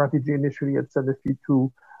adopted a strategy initially at Sanofi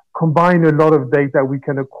to combine a lot of data we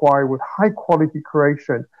can acquire with high quality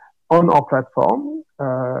curation on our platform.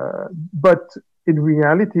 But in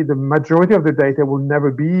reality, the majority of the data will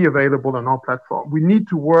never be available on our platform. We need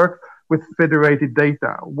to work with federated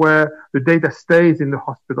data where the data stays in the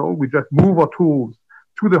hospital. We just move our tools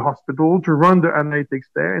to the hospital to run the analytics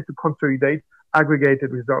there and to consolidate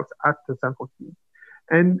aggregated results at the sample team.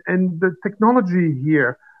 And the technology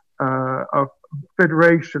here of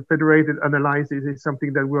federated analysis is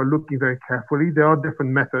something that we are looking very carefully. There are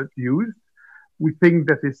different methods used. We think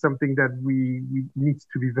that is something that we needs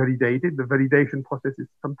to be validated. The validation process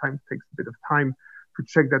sometimes takes a bit of time to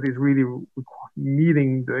check that is really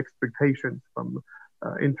meeting the expectations from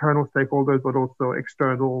internal stakeholders, but also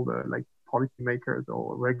external, like policymakers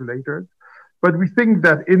or regulators. But we think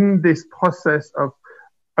that in this process of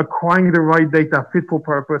acquiring the right data fit for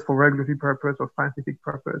purpose, for regulatory purpose or scientific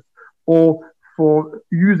purpose, or for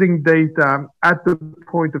using data at the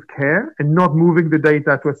point of care and not moving the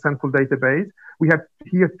data to a central database, we have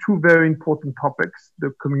here two very important topics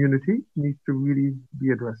the community needs to really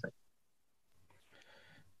be addressing.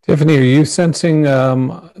 Tiffany, are you sensing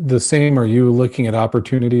the same? Are you looking at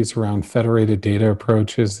opportunities around federated data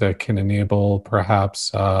approaches that can enable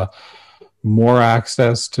perhaps more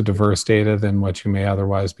access to diverse data than what you may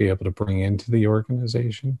otherwise be able to bring into the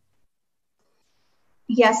organization?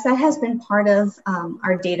 Yes, that has been part of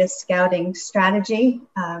our data scouting strategy.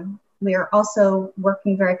 We are also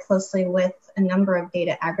working very closely with a number of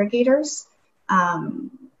data aggregators.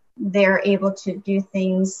 They're able to do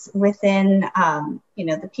things within,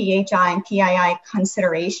 the PHI and PII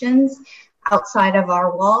considerations outside of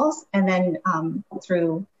our walls, and then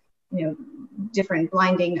through, different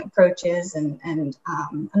blinding approaches and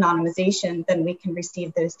anonymization, then we can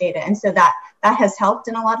receive those data. And so that has helped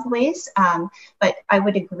in a lot of ways. But I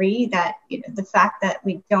would agree that the fact that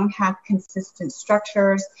we don't have consistent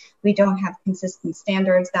structures, we don't have consistent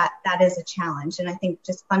standards, that is a challenge. And I think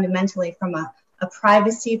just fundamentally from a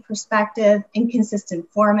privacy perspective, inconsistent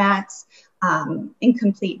formats,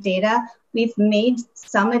 incomplete data, we've made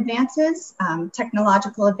some advances,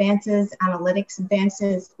 technological advances, analytics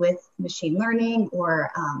advances with machine learning or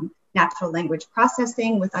natural language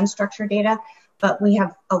processing with unstructured data, but we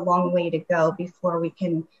have a long way to go before we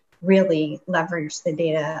can really leverage the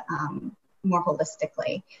data more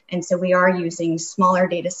holistically. And so we are using smaller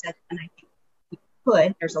data sets than I think we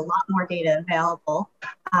could. There's a lot more data available,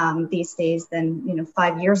 these days than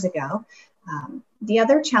 5 years ago. The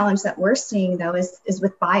other challenge that we're seeing, though, is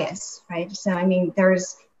with bias, right? So, I mean,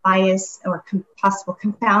 there's bias or possible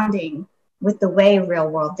confounding with the way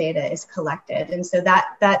real-world data is collected. And so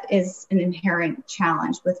that is an inherent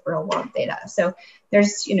challenge with real-world data. So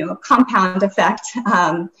there's, a compound effect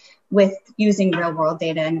with using real-world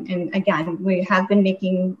data. And again, we have been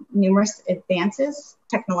making numerous advances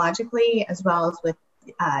technologically as well as with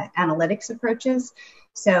analytics approaches.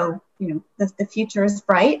 So, the future is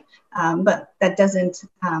bright, but that doesn't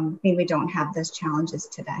mean we don't have those challenges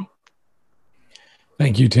today.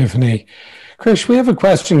 Thank you, Tiffany. Krish, we have a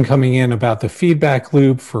question coming in about the feedback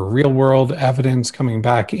loop for real-world evidence coming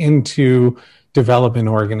back into development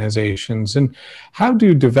organizations. And how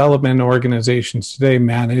do development organizations today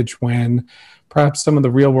manage when perhaps some of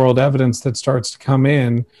the real-world evidence that starts to come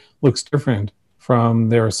in looks different from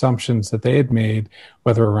their assumptions that they had made,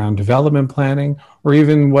 whether around development planning or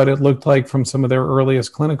even what it looked like from some of their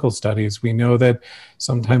earliest clinical studies? We know that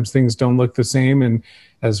sometimes things don't look the same, and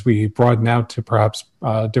as we broaden out to perhaps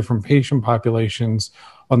different patient populations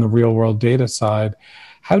on the real-world data side,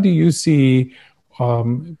 how do you see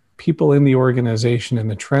people in the organization in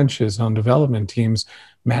the trenches on development teams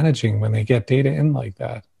managing when they get data in like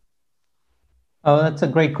that? Oh, that's a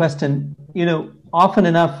great question. Often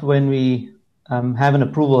enough when we have an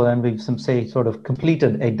approval and we've sort of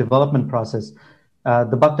completed a development process,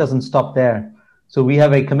 the buck doesn't stop there. So we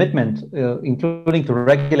have a commitment, including to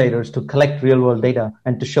regulators, to collect real-world data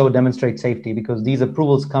and to demonstrate safety, because these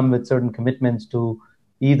approvals come with certain commitments to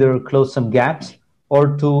either close some gaps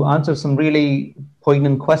or to answer some really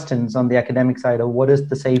poignant questions on the academic side of what is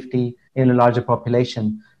the safety in a larger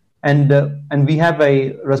population. And we have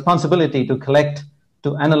a responsibility to collect,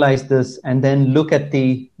 to analyze this, and then look at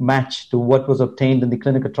the match to what was obtained in the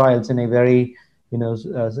clinical trials in a very,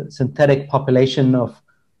 synthetic population of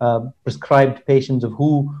prescribed patients of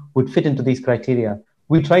who would fit into these criteria.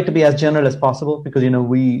 We try to be as general as possible because,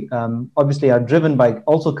 we obviously are driven by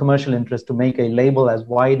also commercial interest to make a label as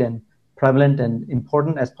wide and prevalent and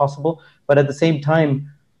important as possible. But at the same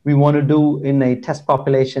time, we want to do in a test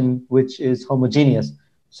population which is homogeneous.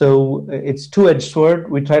 So it's two-edged sword.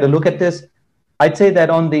 We try to look at this. I'd say that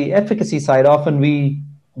on the efficacy side, often we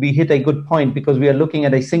hit a good point because we are looking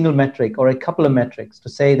at a single metric or a couple of metrics to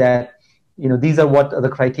say that, these are what are the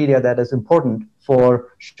criteria that is important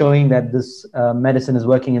for showing that this medicine is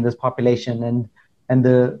working in this population. And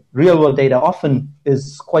the real world data often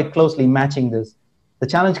is quite closely matching this. The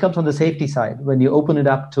challenge comes on the safety side. When you open it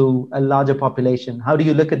up to a larger population, how do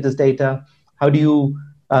you look at this data? How do you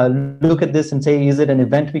look at this and say, is it an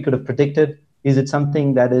event we could have predicted? Is it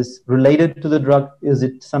something that is related to the drug? Is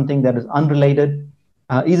it something that is unrelated?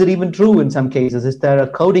 Is it even true in some cases? Is there a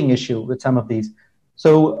coding issue with some of these?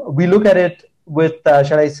 So we look at it with,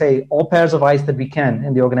 shall I say, all pairs of eyes that we can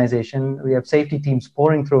in the organization. We have safety teams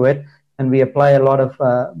pouring through it, and we apply a lot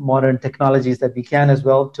of modern technologies that we can as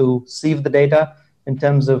well to sieve the data in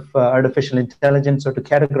terms of artificial intelligence, or to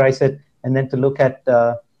categorize it, and then to look at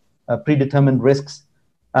predetermined risks.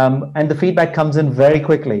 And the feedback comes in very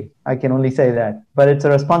quickly. I can only say that. But it's a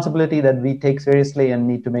responsibility that we take seriously and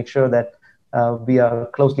need to make sure that we are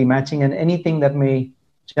closely matching, and anything that may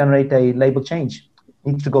generate a label change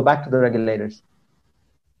needs to go back to the regulators.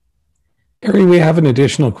 Ari, we have an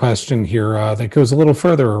additional question here that goes a little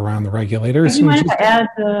further around the regulators. Do you mind if I add?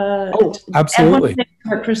 Absolutely. Add one thing to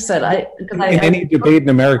what Krish said. In any debate in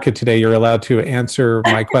America today, you're allowed to answer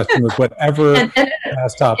my question with whatever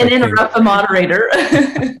last topic. And interrupt the moderator.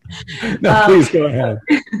 No, please go ahead.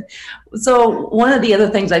 So one of the other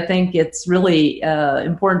things I think it's really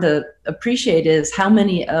important to appreciate is how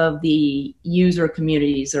many of the user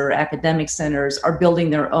communities or academic centers are building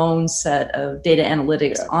their own set of data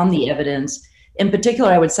analytics on the evidence, in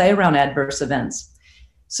particular, I would say around adverse events.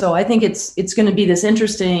 So I think it's going to be this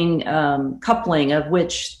interesting coupling of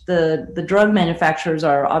which the drug manufacturers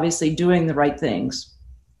are obviously doing the right things.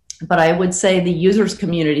 But I would say the users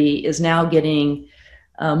community is now getting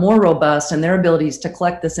more robust in their abilities to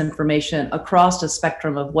collect this information across a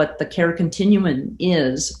spectrum of what the care continuum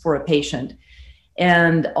is for a patient,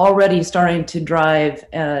 and already starting to drive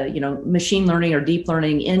machine learning or deep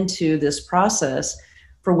learning into this process,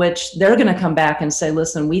 for which they're going to come back and say,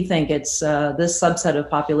 listen, we think it's this subset of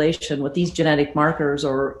population with these genetic markers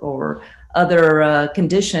or other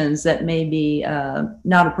conditions that may be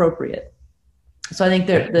not appropriate. So I think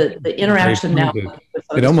the interaction now.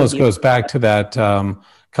 It almost goes back to that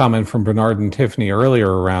comment from Bernard and Tiffany earlier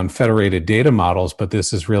around federated data models, but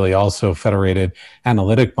this is really also federated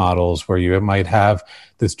analytic models where you might have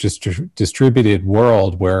this distributed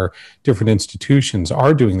world where different institutions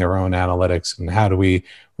are doing their own analytics, and how do we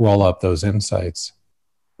roll up those insights?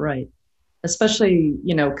 Right. Especially,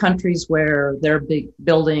 countries where they're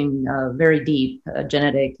building very deep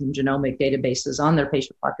genetic and genomic databases on their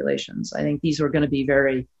patient populations. I think these are going to be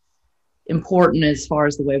very important as far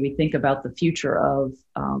as the way we think about the future of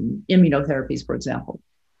immunotherapies, for example.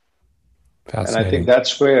 And I think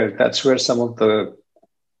that's where some of the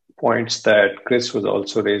points that Chris was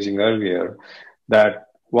also raising earlier, that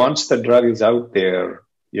once the drug is out there,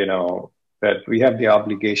 that we have the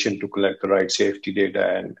obligation to collect the right safety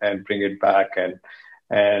data and bring it back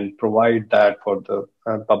and provide that for the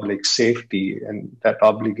public safety. And that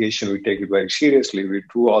obligation, we take it very seriously. We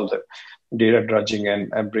do all the data dredging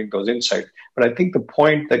and bring those insights. But I think the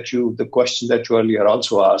question that you earlier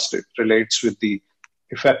also asked, it relates with the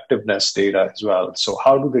effectiveness data as well. So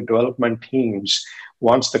how do the development teams,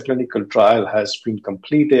 once the clinical trial has been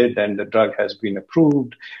completed and the drug has been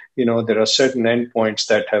approved, there are certain endpoints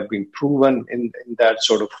that have been proven in that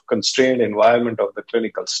sort of constrained environment of the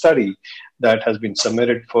clinical study that has been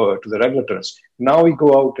submitted to the regulators. Now we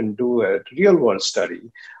go out and do a real world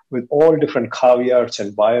study with all different caveats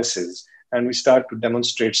and biases, and we start to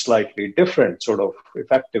demonstrate slightly different sort of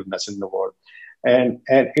effectiveness in the world. And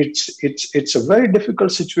it's a very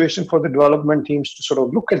difficult situation for the development teams to sort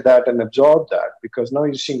of look at that and absorb that, because now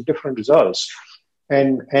you're seeing different results.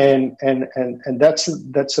 And that's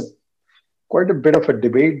quite a bit of a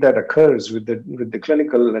debate that occurs with the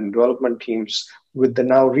clinical and development teams, with the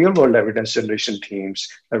now real world evidence generation teams,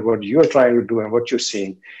 and what you're trying to do and what you're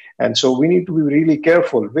seeing. And so we need to be really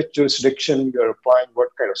careful which jurisdiction you're applying, what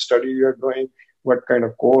kind of study you're doing, what kind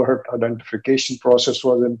of cohort identification process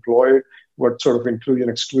was employed, what sort of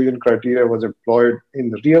inclusion-exclusion criteria was employed in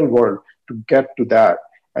the real world to get to that.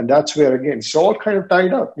 And that's where, again, it's all kind of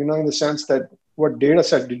tied up, in the sense that what data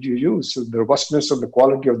set did you use? So the robustness of the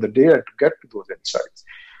quality of the data to get to those insights.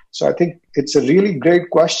 So I think it's a really great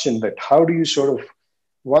question, that how do you sort of,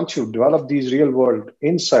 once you develop these real world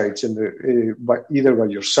insights either by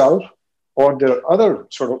yourself, or there are other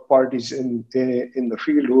sort of parties in the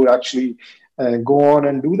field who actually go on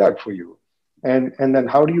and do that for you. And then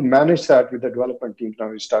how do you manage that with the development teams?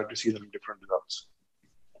 Now you start to see them in different results.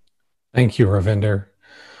 Thank you, Ravinder.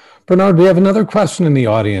 Bernard, we have another question in the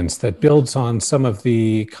audience that builds on some of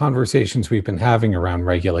the conversations we've been having around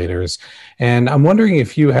regulators. And I'm wondering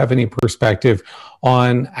if you have any perspective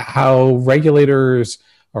on how regulators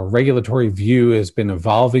or regulatory view has been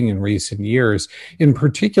evolving in recent years, in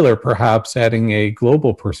particular, perhaps adding a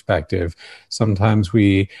global perspective. Sometimes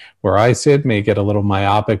where I sit, may get a little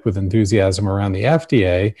myopic with enthusiasm around the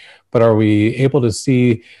FDA, but are we able to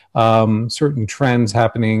see certain trends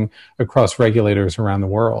happening across regulators around the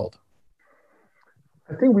world?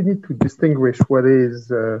 I think we need to distinguish what is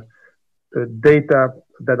data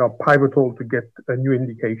that are pivotal to get a new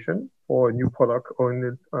indication or a new product,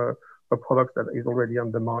 or a product that is already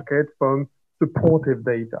on the market, from supportive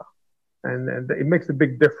data. And it makes a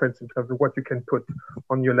big difference in terms of what you can put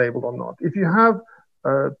on your label or not. If you have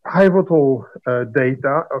pivotal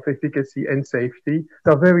data of efficacy and safety,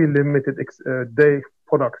 there are very limited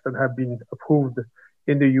products that have been approved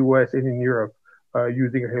in the US and in Europe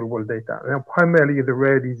using real-world data. And primarily in the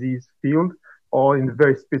rare disease field, or in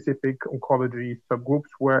very specific oncology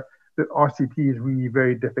subgroups where the RCT is really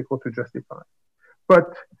very difficult to justify.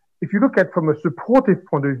 But if you look at from a supportive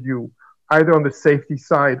point of view, either on the safety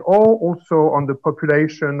side or also on the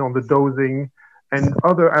population, on the dosing, and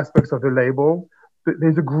other aspects of the label,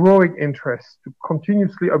 there's a growing interest to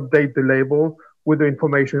continuously update the label with the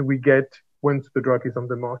information we get once the drug is on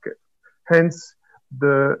the market. Hence,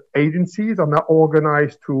 the agencies are now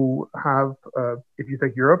organized to have, if you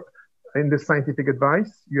take Europe, in the scientific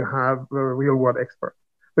advice, you have a real-world expert.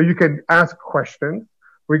 So you can ask questions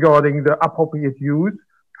regarding the appropriate use.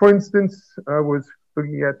 For instance, I was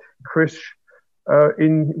looking at Chris.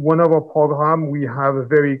 In one of our programs, we have a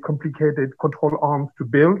very complicated control arm to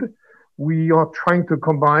build. We are trying to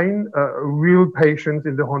combine real patients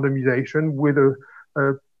in the randomization with a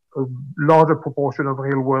larger proportion of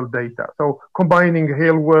real-world data. So combining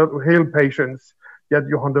real patients that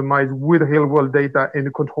you randomize with real-world data in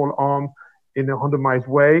the control arm in a randomized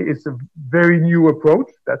way is a very new approach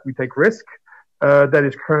that we take risk. That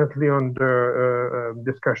is currently under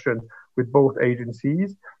discussion with both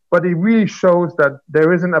agencies. But it really shows that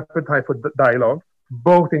there is an appetite for dialogue,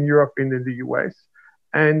 both in Europe and in the US.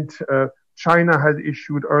 And China has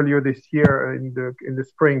issued earlier this year in the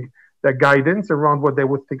spring their guidance around what they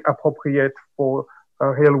would think appropriate for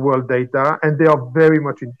real world data, and they are very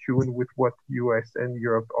much in tune with what US and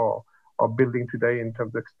Europe are building today in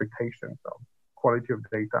terms of expectations of quality of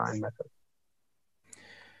data and methods.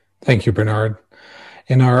 Thank you, Bernard.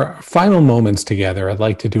 In our final moments together, I'd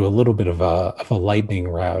like to do a little bit of a lightning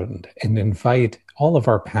round and invite all of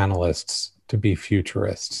our panelists to be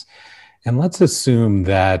futurists. And let's assume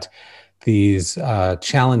that these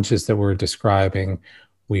challenges that we're describing,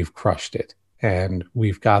 we've crushed it and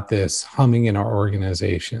we've got this humming in our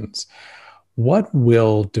organizations. What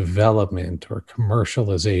will development or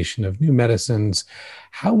commercialization of new medicines,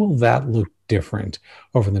 how will that look different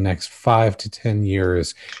over the next 5 to 10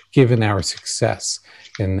 years, given our success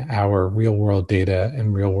in our real-world data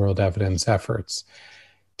and real-world evidence efforts?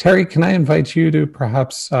 Terry, can I invite you to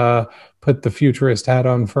perhaps put the futurist hat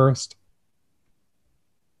on first?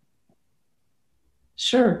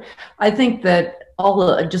 Sure. I think that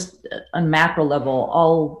just on macro level,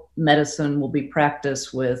 all medicine will be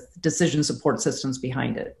practiced with decision support systems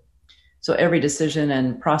behind it. So every decision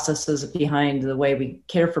and processes behind the way we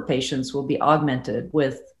care for patients will be augmented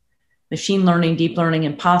with machine learning, deep learning,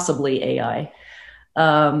 and possibly AI.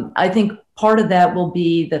 I think part of that will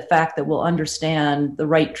be the fact that we'll understand the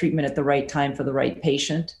right treatment at the right time for the right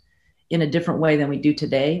patient in a different way than we do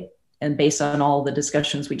today, and based on all the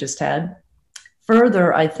discussions we just had.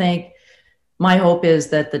 Further, I think my hope is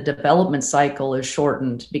that the development cycle is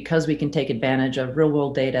shortened because we can take advantage of real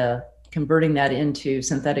world data, converting that into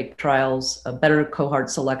synthetic trials, better cohort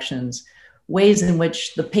selections, ways in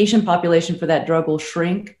which the patient population for that drug will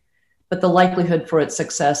shrink, but the likelihood for its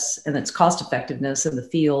success and its cost effectiveness in the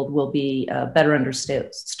field will be better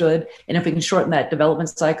understood. And if we can shorten that development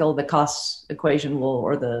cycle, the cost equation will,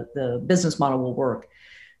 or the business model will work.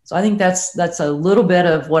 So I think that's a little bit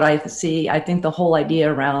of what I see. I think the whole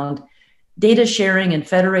idea around data sharing and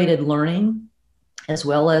federated learning, as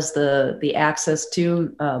well as the access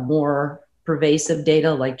to more pervasive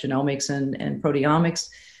data like genomics and proteomics,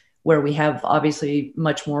 where we have obviously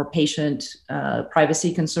much more patient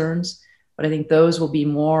privacy concerns. But I think those will be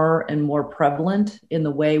more and more prevalent in the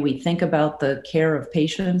way we think about the care of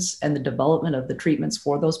patients and the development of the treatments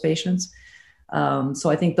for those patients. So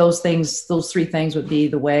I think those three things would be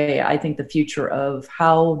the way I think the future of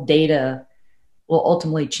how data will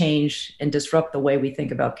ultimately change and disrupt the way we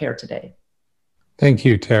think about care today. Thank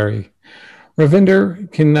you, Terry. Ravinder,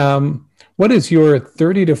 what is your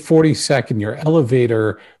 30 to 40 second, your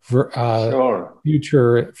elevator Sure.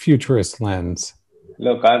 futurist lens?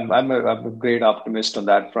 Look, I'm a great optimist on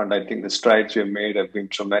that front. I think the strides we've made have been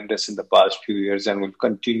tremendous in the past few years and will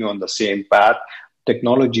continue on the same path.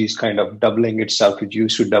 Technology is kind of doubling itself. It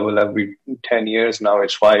used to double every 10 years. Now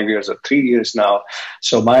it's 5 years or 3 years now.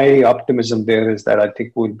 So my optimism there is that I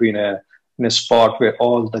think we'll be in a spot where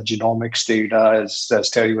all the genomics data, as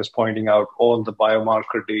Terry was pointing out, all the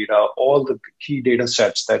biomarker data, all the key data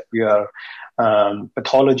sets that we are,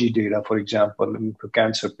 pathology data, for example, for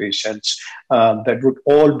cancer patients, that would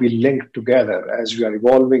all be linked together as we are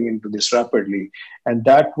evolving into this rapidly. And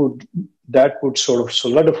that would sort of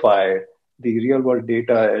solidify the real world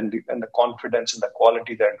data and the confidence and the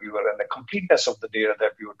quality that we were, and the completeness of the data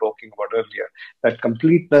that we were talking about earlier. That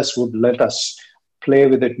completeness would let us play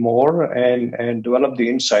with it more and develop the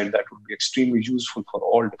insight that would be extremely useful for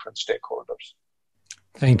all different stakeholders.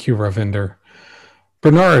 Thank you, Ravinder.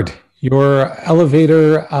 Bernard, your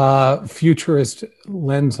elevator futurist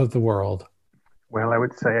lens of the world. Well, I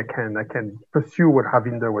would say I can pursue what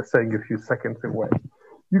Ravinder was saying a few seconds away.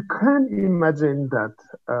 You can imagine that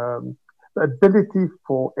the ability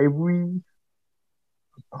for every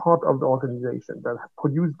part of the organization that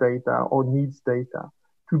produces data or needs data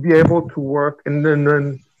to be able to work in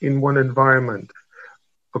one environment,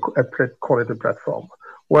 call it a platform,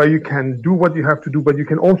 where you can do what you have to do, but you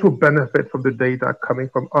can also benefit from the data coming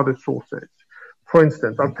from other sources. For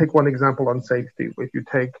instance, I'll take one example on safety. If you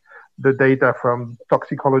take the data from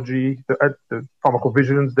toxicology, the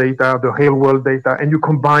pharmacovigilance data, the real world data, and you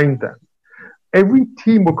combine them, every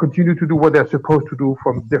team will continue to do what they're supposed to do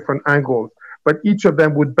from different angles, but each of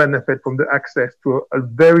them would benefit from the access to a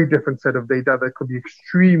very different set of data that could be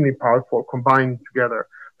extremely powerful, combined together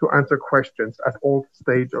to answer questions at all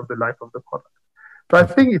stages of the life of the product. So I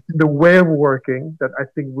think it's the way of working that I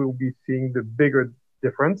think we'll be seeing the bigger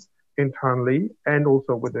difference internally and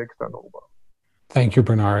also with the external world. Thank you,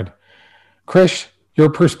 Bernard. Krish, your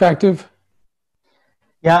perspective?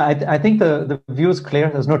 Yeah, I think the view is clear.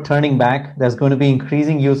 There's no turning back. There's going to be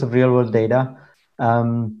increasing use of real-world data.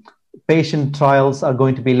 Patient trials are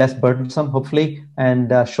going to be less burdensome, hopefully,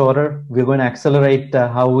 and shorter. We're going to accelerate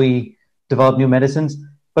how we develop new medicines.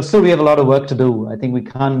 But still, we have a lot of work to do. I think we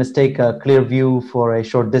can't mistake a clear view for a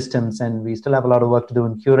short distance, and we still have a lot of work to do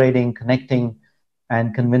in curating, connecting,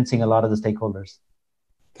 and convincing a lot of the stakeholders.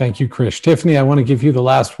 Thank you, Krish. Tiffany, I want to give you the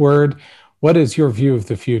last word. What is your view of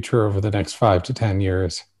the future over the next 5 to 10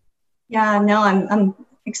 years? Yeah, no, I'm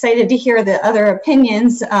excited to hear the other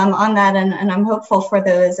opinions on that, and I'm hopeful for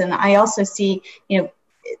those. And I also see,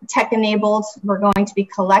 tech-enabled, we're going to be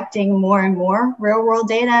collecting more and more real-world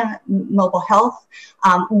data, mobile health.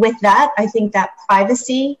 With that, I think that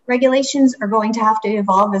privacy regulations are going to have to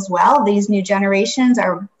evolve as well. These new generations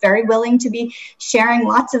are very willing to be sharing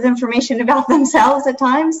lots of information about themselves at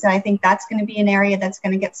times. So I think that's going to be an area that's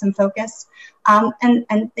going to get some focus.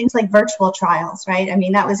 And things like virtual trials, right? I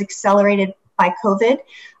mean, that was accelerated by COVID.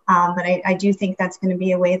 But I do think that's going to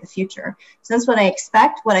be a way of the future. So that's what I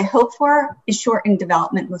expect. What I hope for is shortened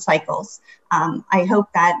development cycles. I hope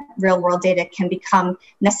that real-world data can become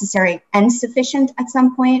necessary and sufficient at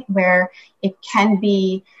some point where it can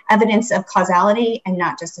be evidence of causality and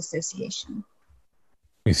not just association.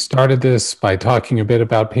 We started this by talking a bit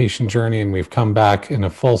about patient journey, and we've come back in a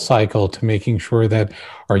full cycle to making sure that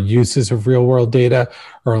our uses of real-world data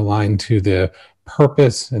are aligned to the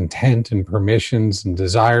purpose, intent, and permissions and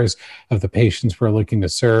desires of the patients we're looking to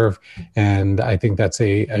serve. And I think that's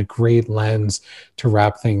a great lens to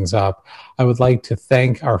wrap things up. I would like to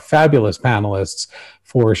thank our fabulous panelists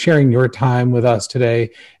for sharing your time with us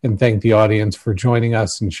today, and thank the audience for joining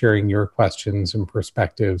us and sharing your questions and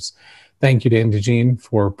perspectives. Thank you to Indegene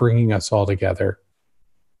for bringing us all together.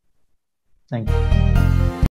 Thank you.